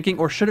everything they're thinking,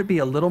 or should it be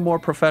a little more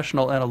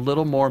professional and a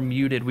little more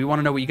muted? We want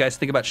to know what you guys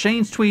think about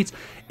Shane's tweets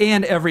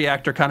and every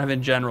actor kind of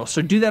in general.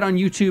 So do that on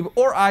YouTube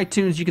or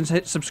iTunes. You can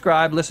hit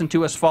subscribe, listen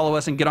to us, follow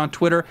us, and get on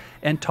Twitter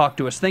and talk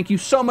to us. Thank you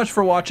so much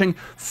for watching.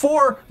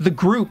 For the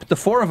group, the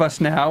four of us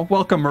now,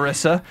 welcome,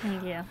 Marisa.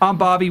 Thank you. I'm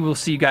Bobby. We'll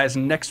see you guys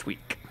next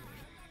week.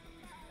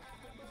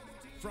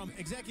 From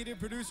executive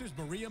producers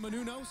Maria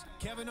Menounos,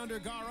 Kevin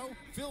Undergaro,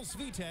 Phil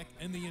Svitek,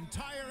 and the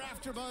entire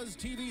AfterBuzz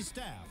TV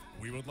staff,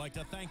 we would like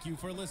to thank you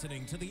for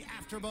listening to the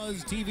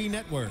AfterBuzz TV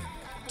network.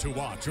 To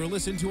watch or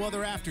listen to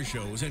other after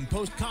shows and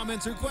post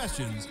comments or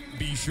questions,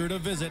 be sure to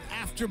visit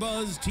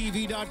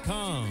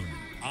AfterBuzzTV.com.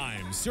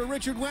 I'm Sir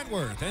Richard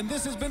Wentworth, and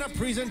this has been a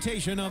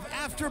presentation of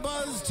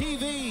AfterBuzz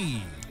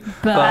TV.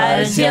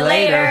 Buzz you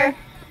later.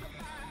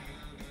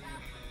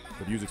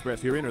 The views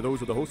expressed herein are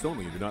those of the hosts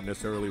only and do not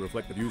necessarily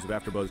reflect the views of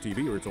AfterBuzz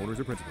TV or its owners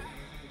or principals.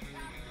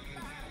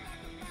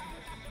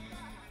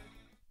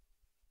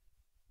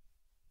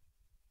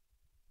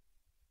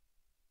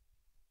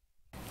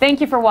 Thank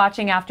you for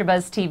watching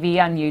AfterBuzz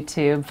TV on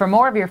YouTube. For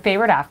more of your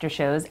favorite after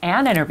shows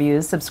and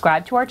interviews,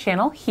 subscribe to our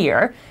channel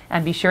here,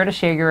 and be sure to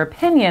share your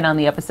opinion on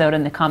the episode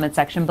in the comment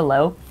section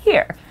below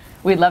here.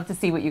 We'd love to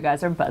see what you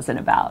guys are buzzing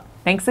about.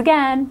 Thanks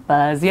again.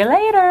 Buzz you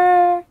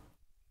later.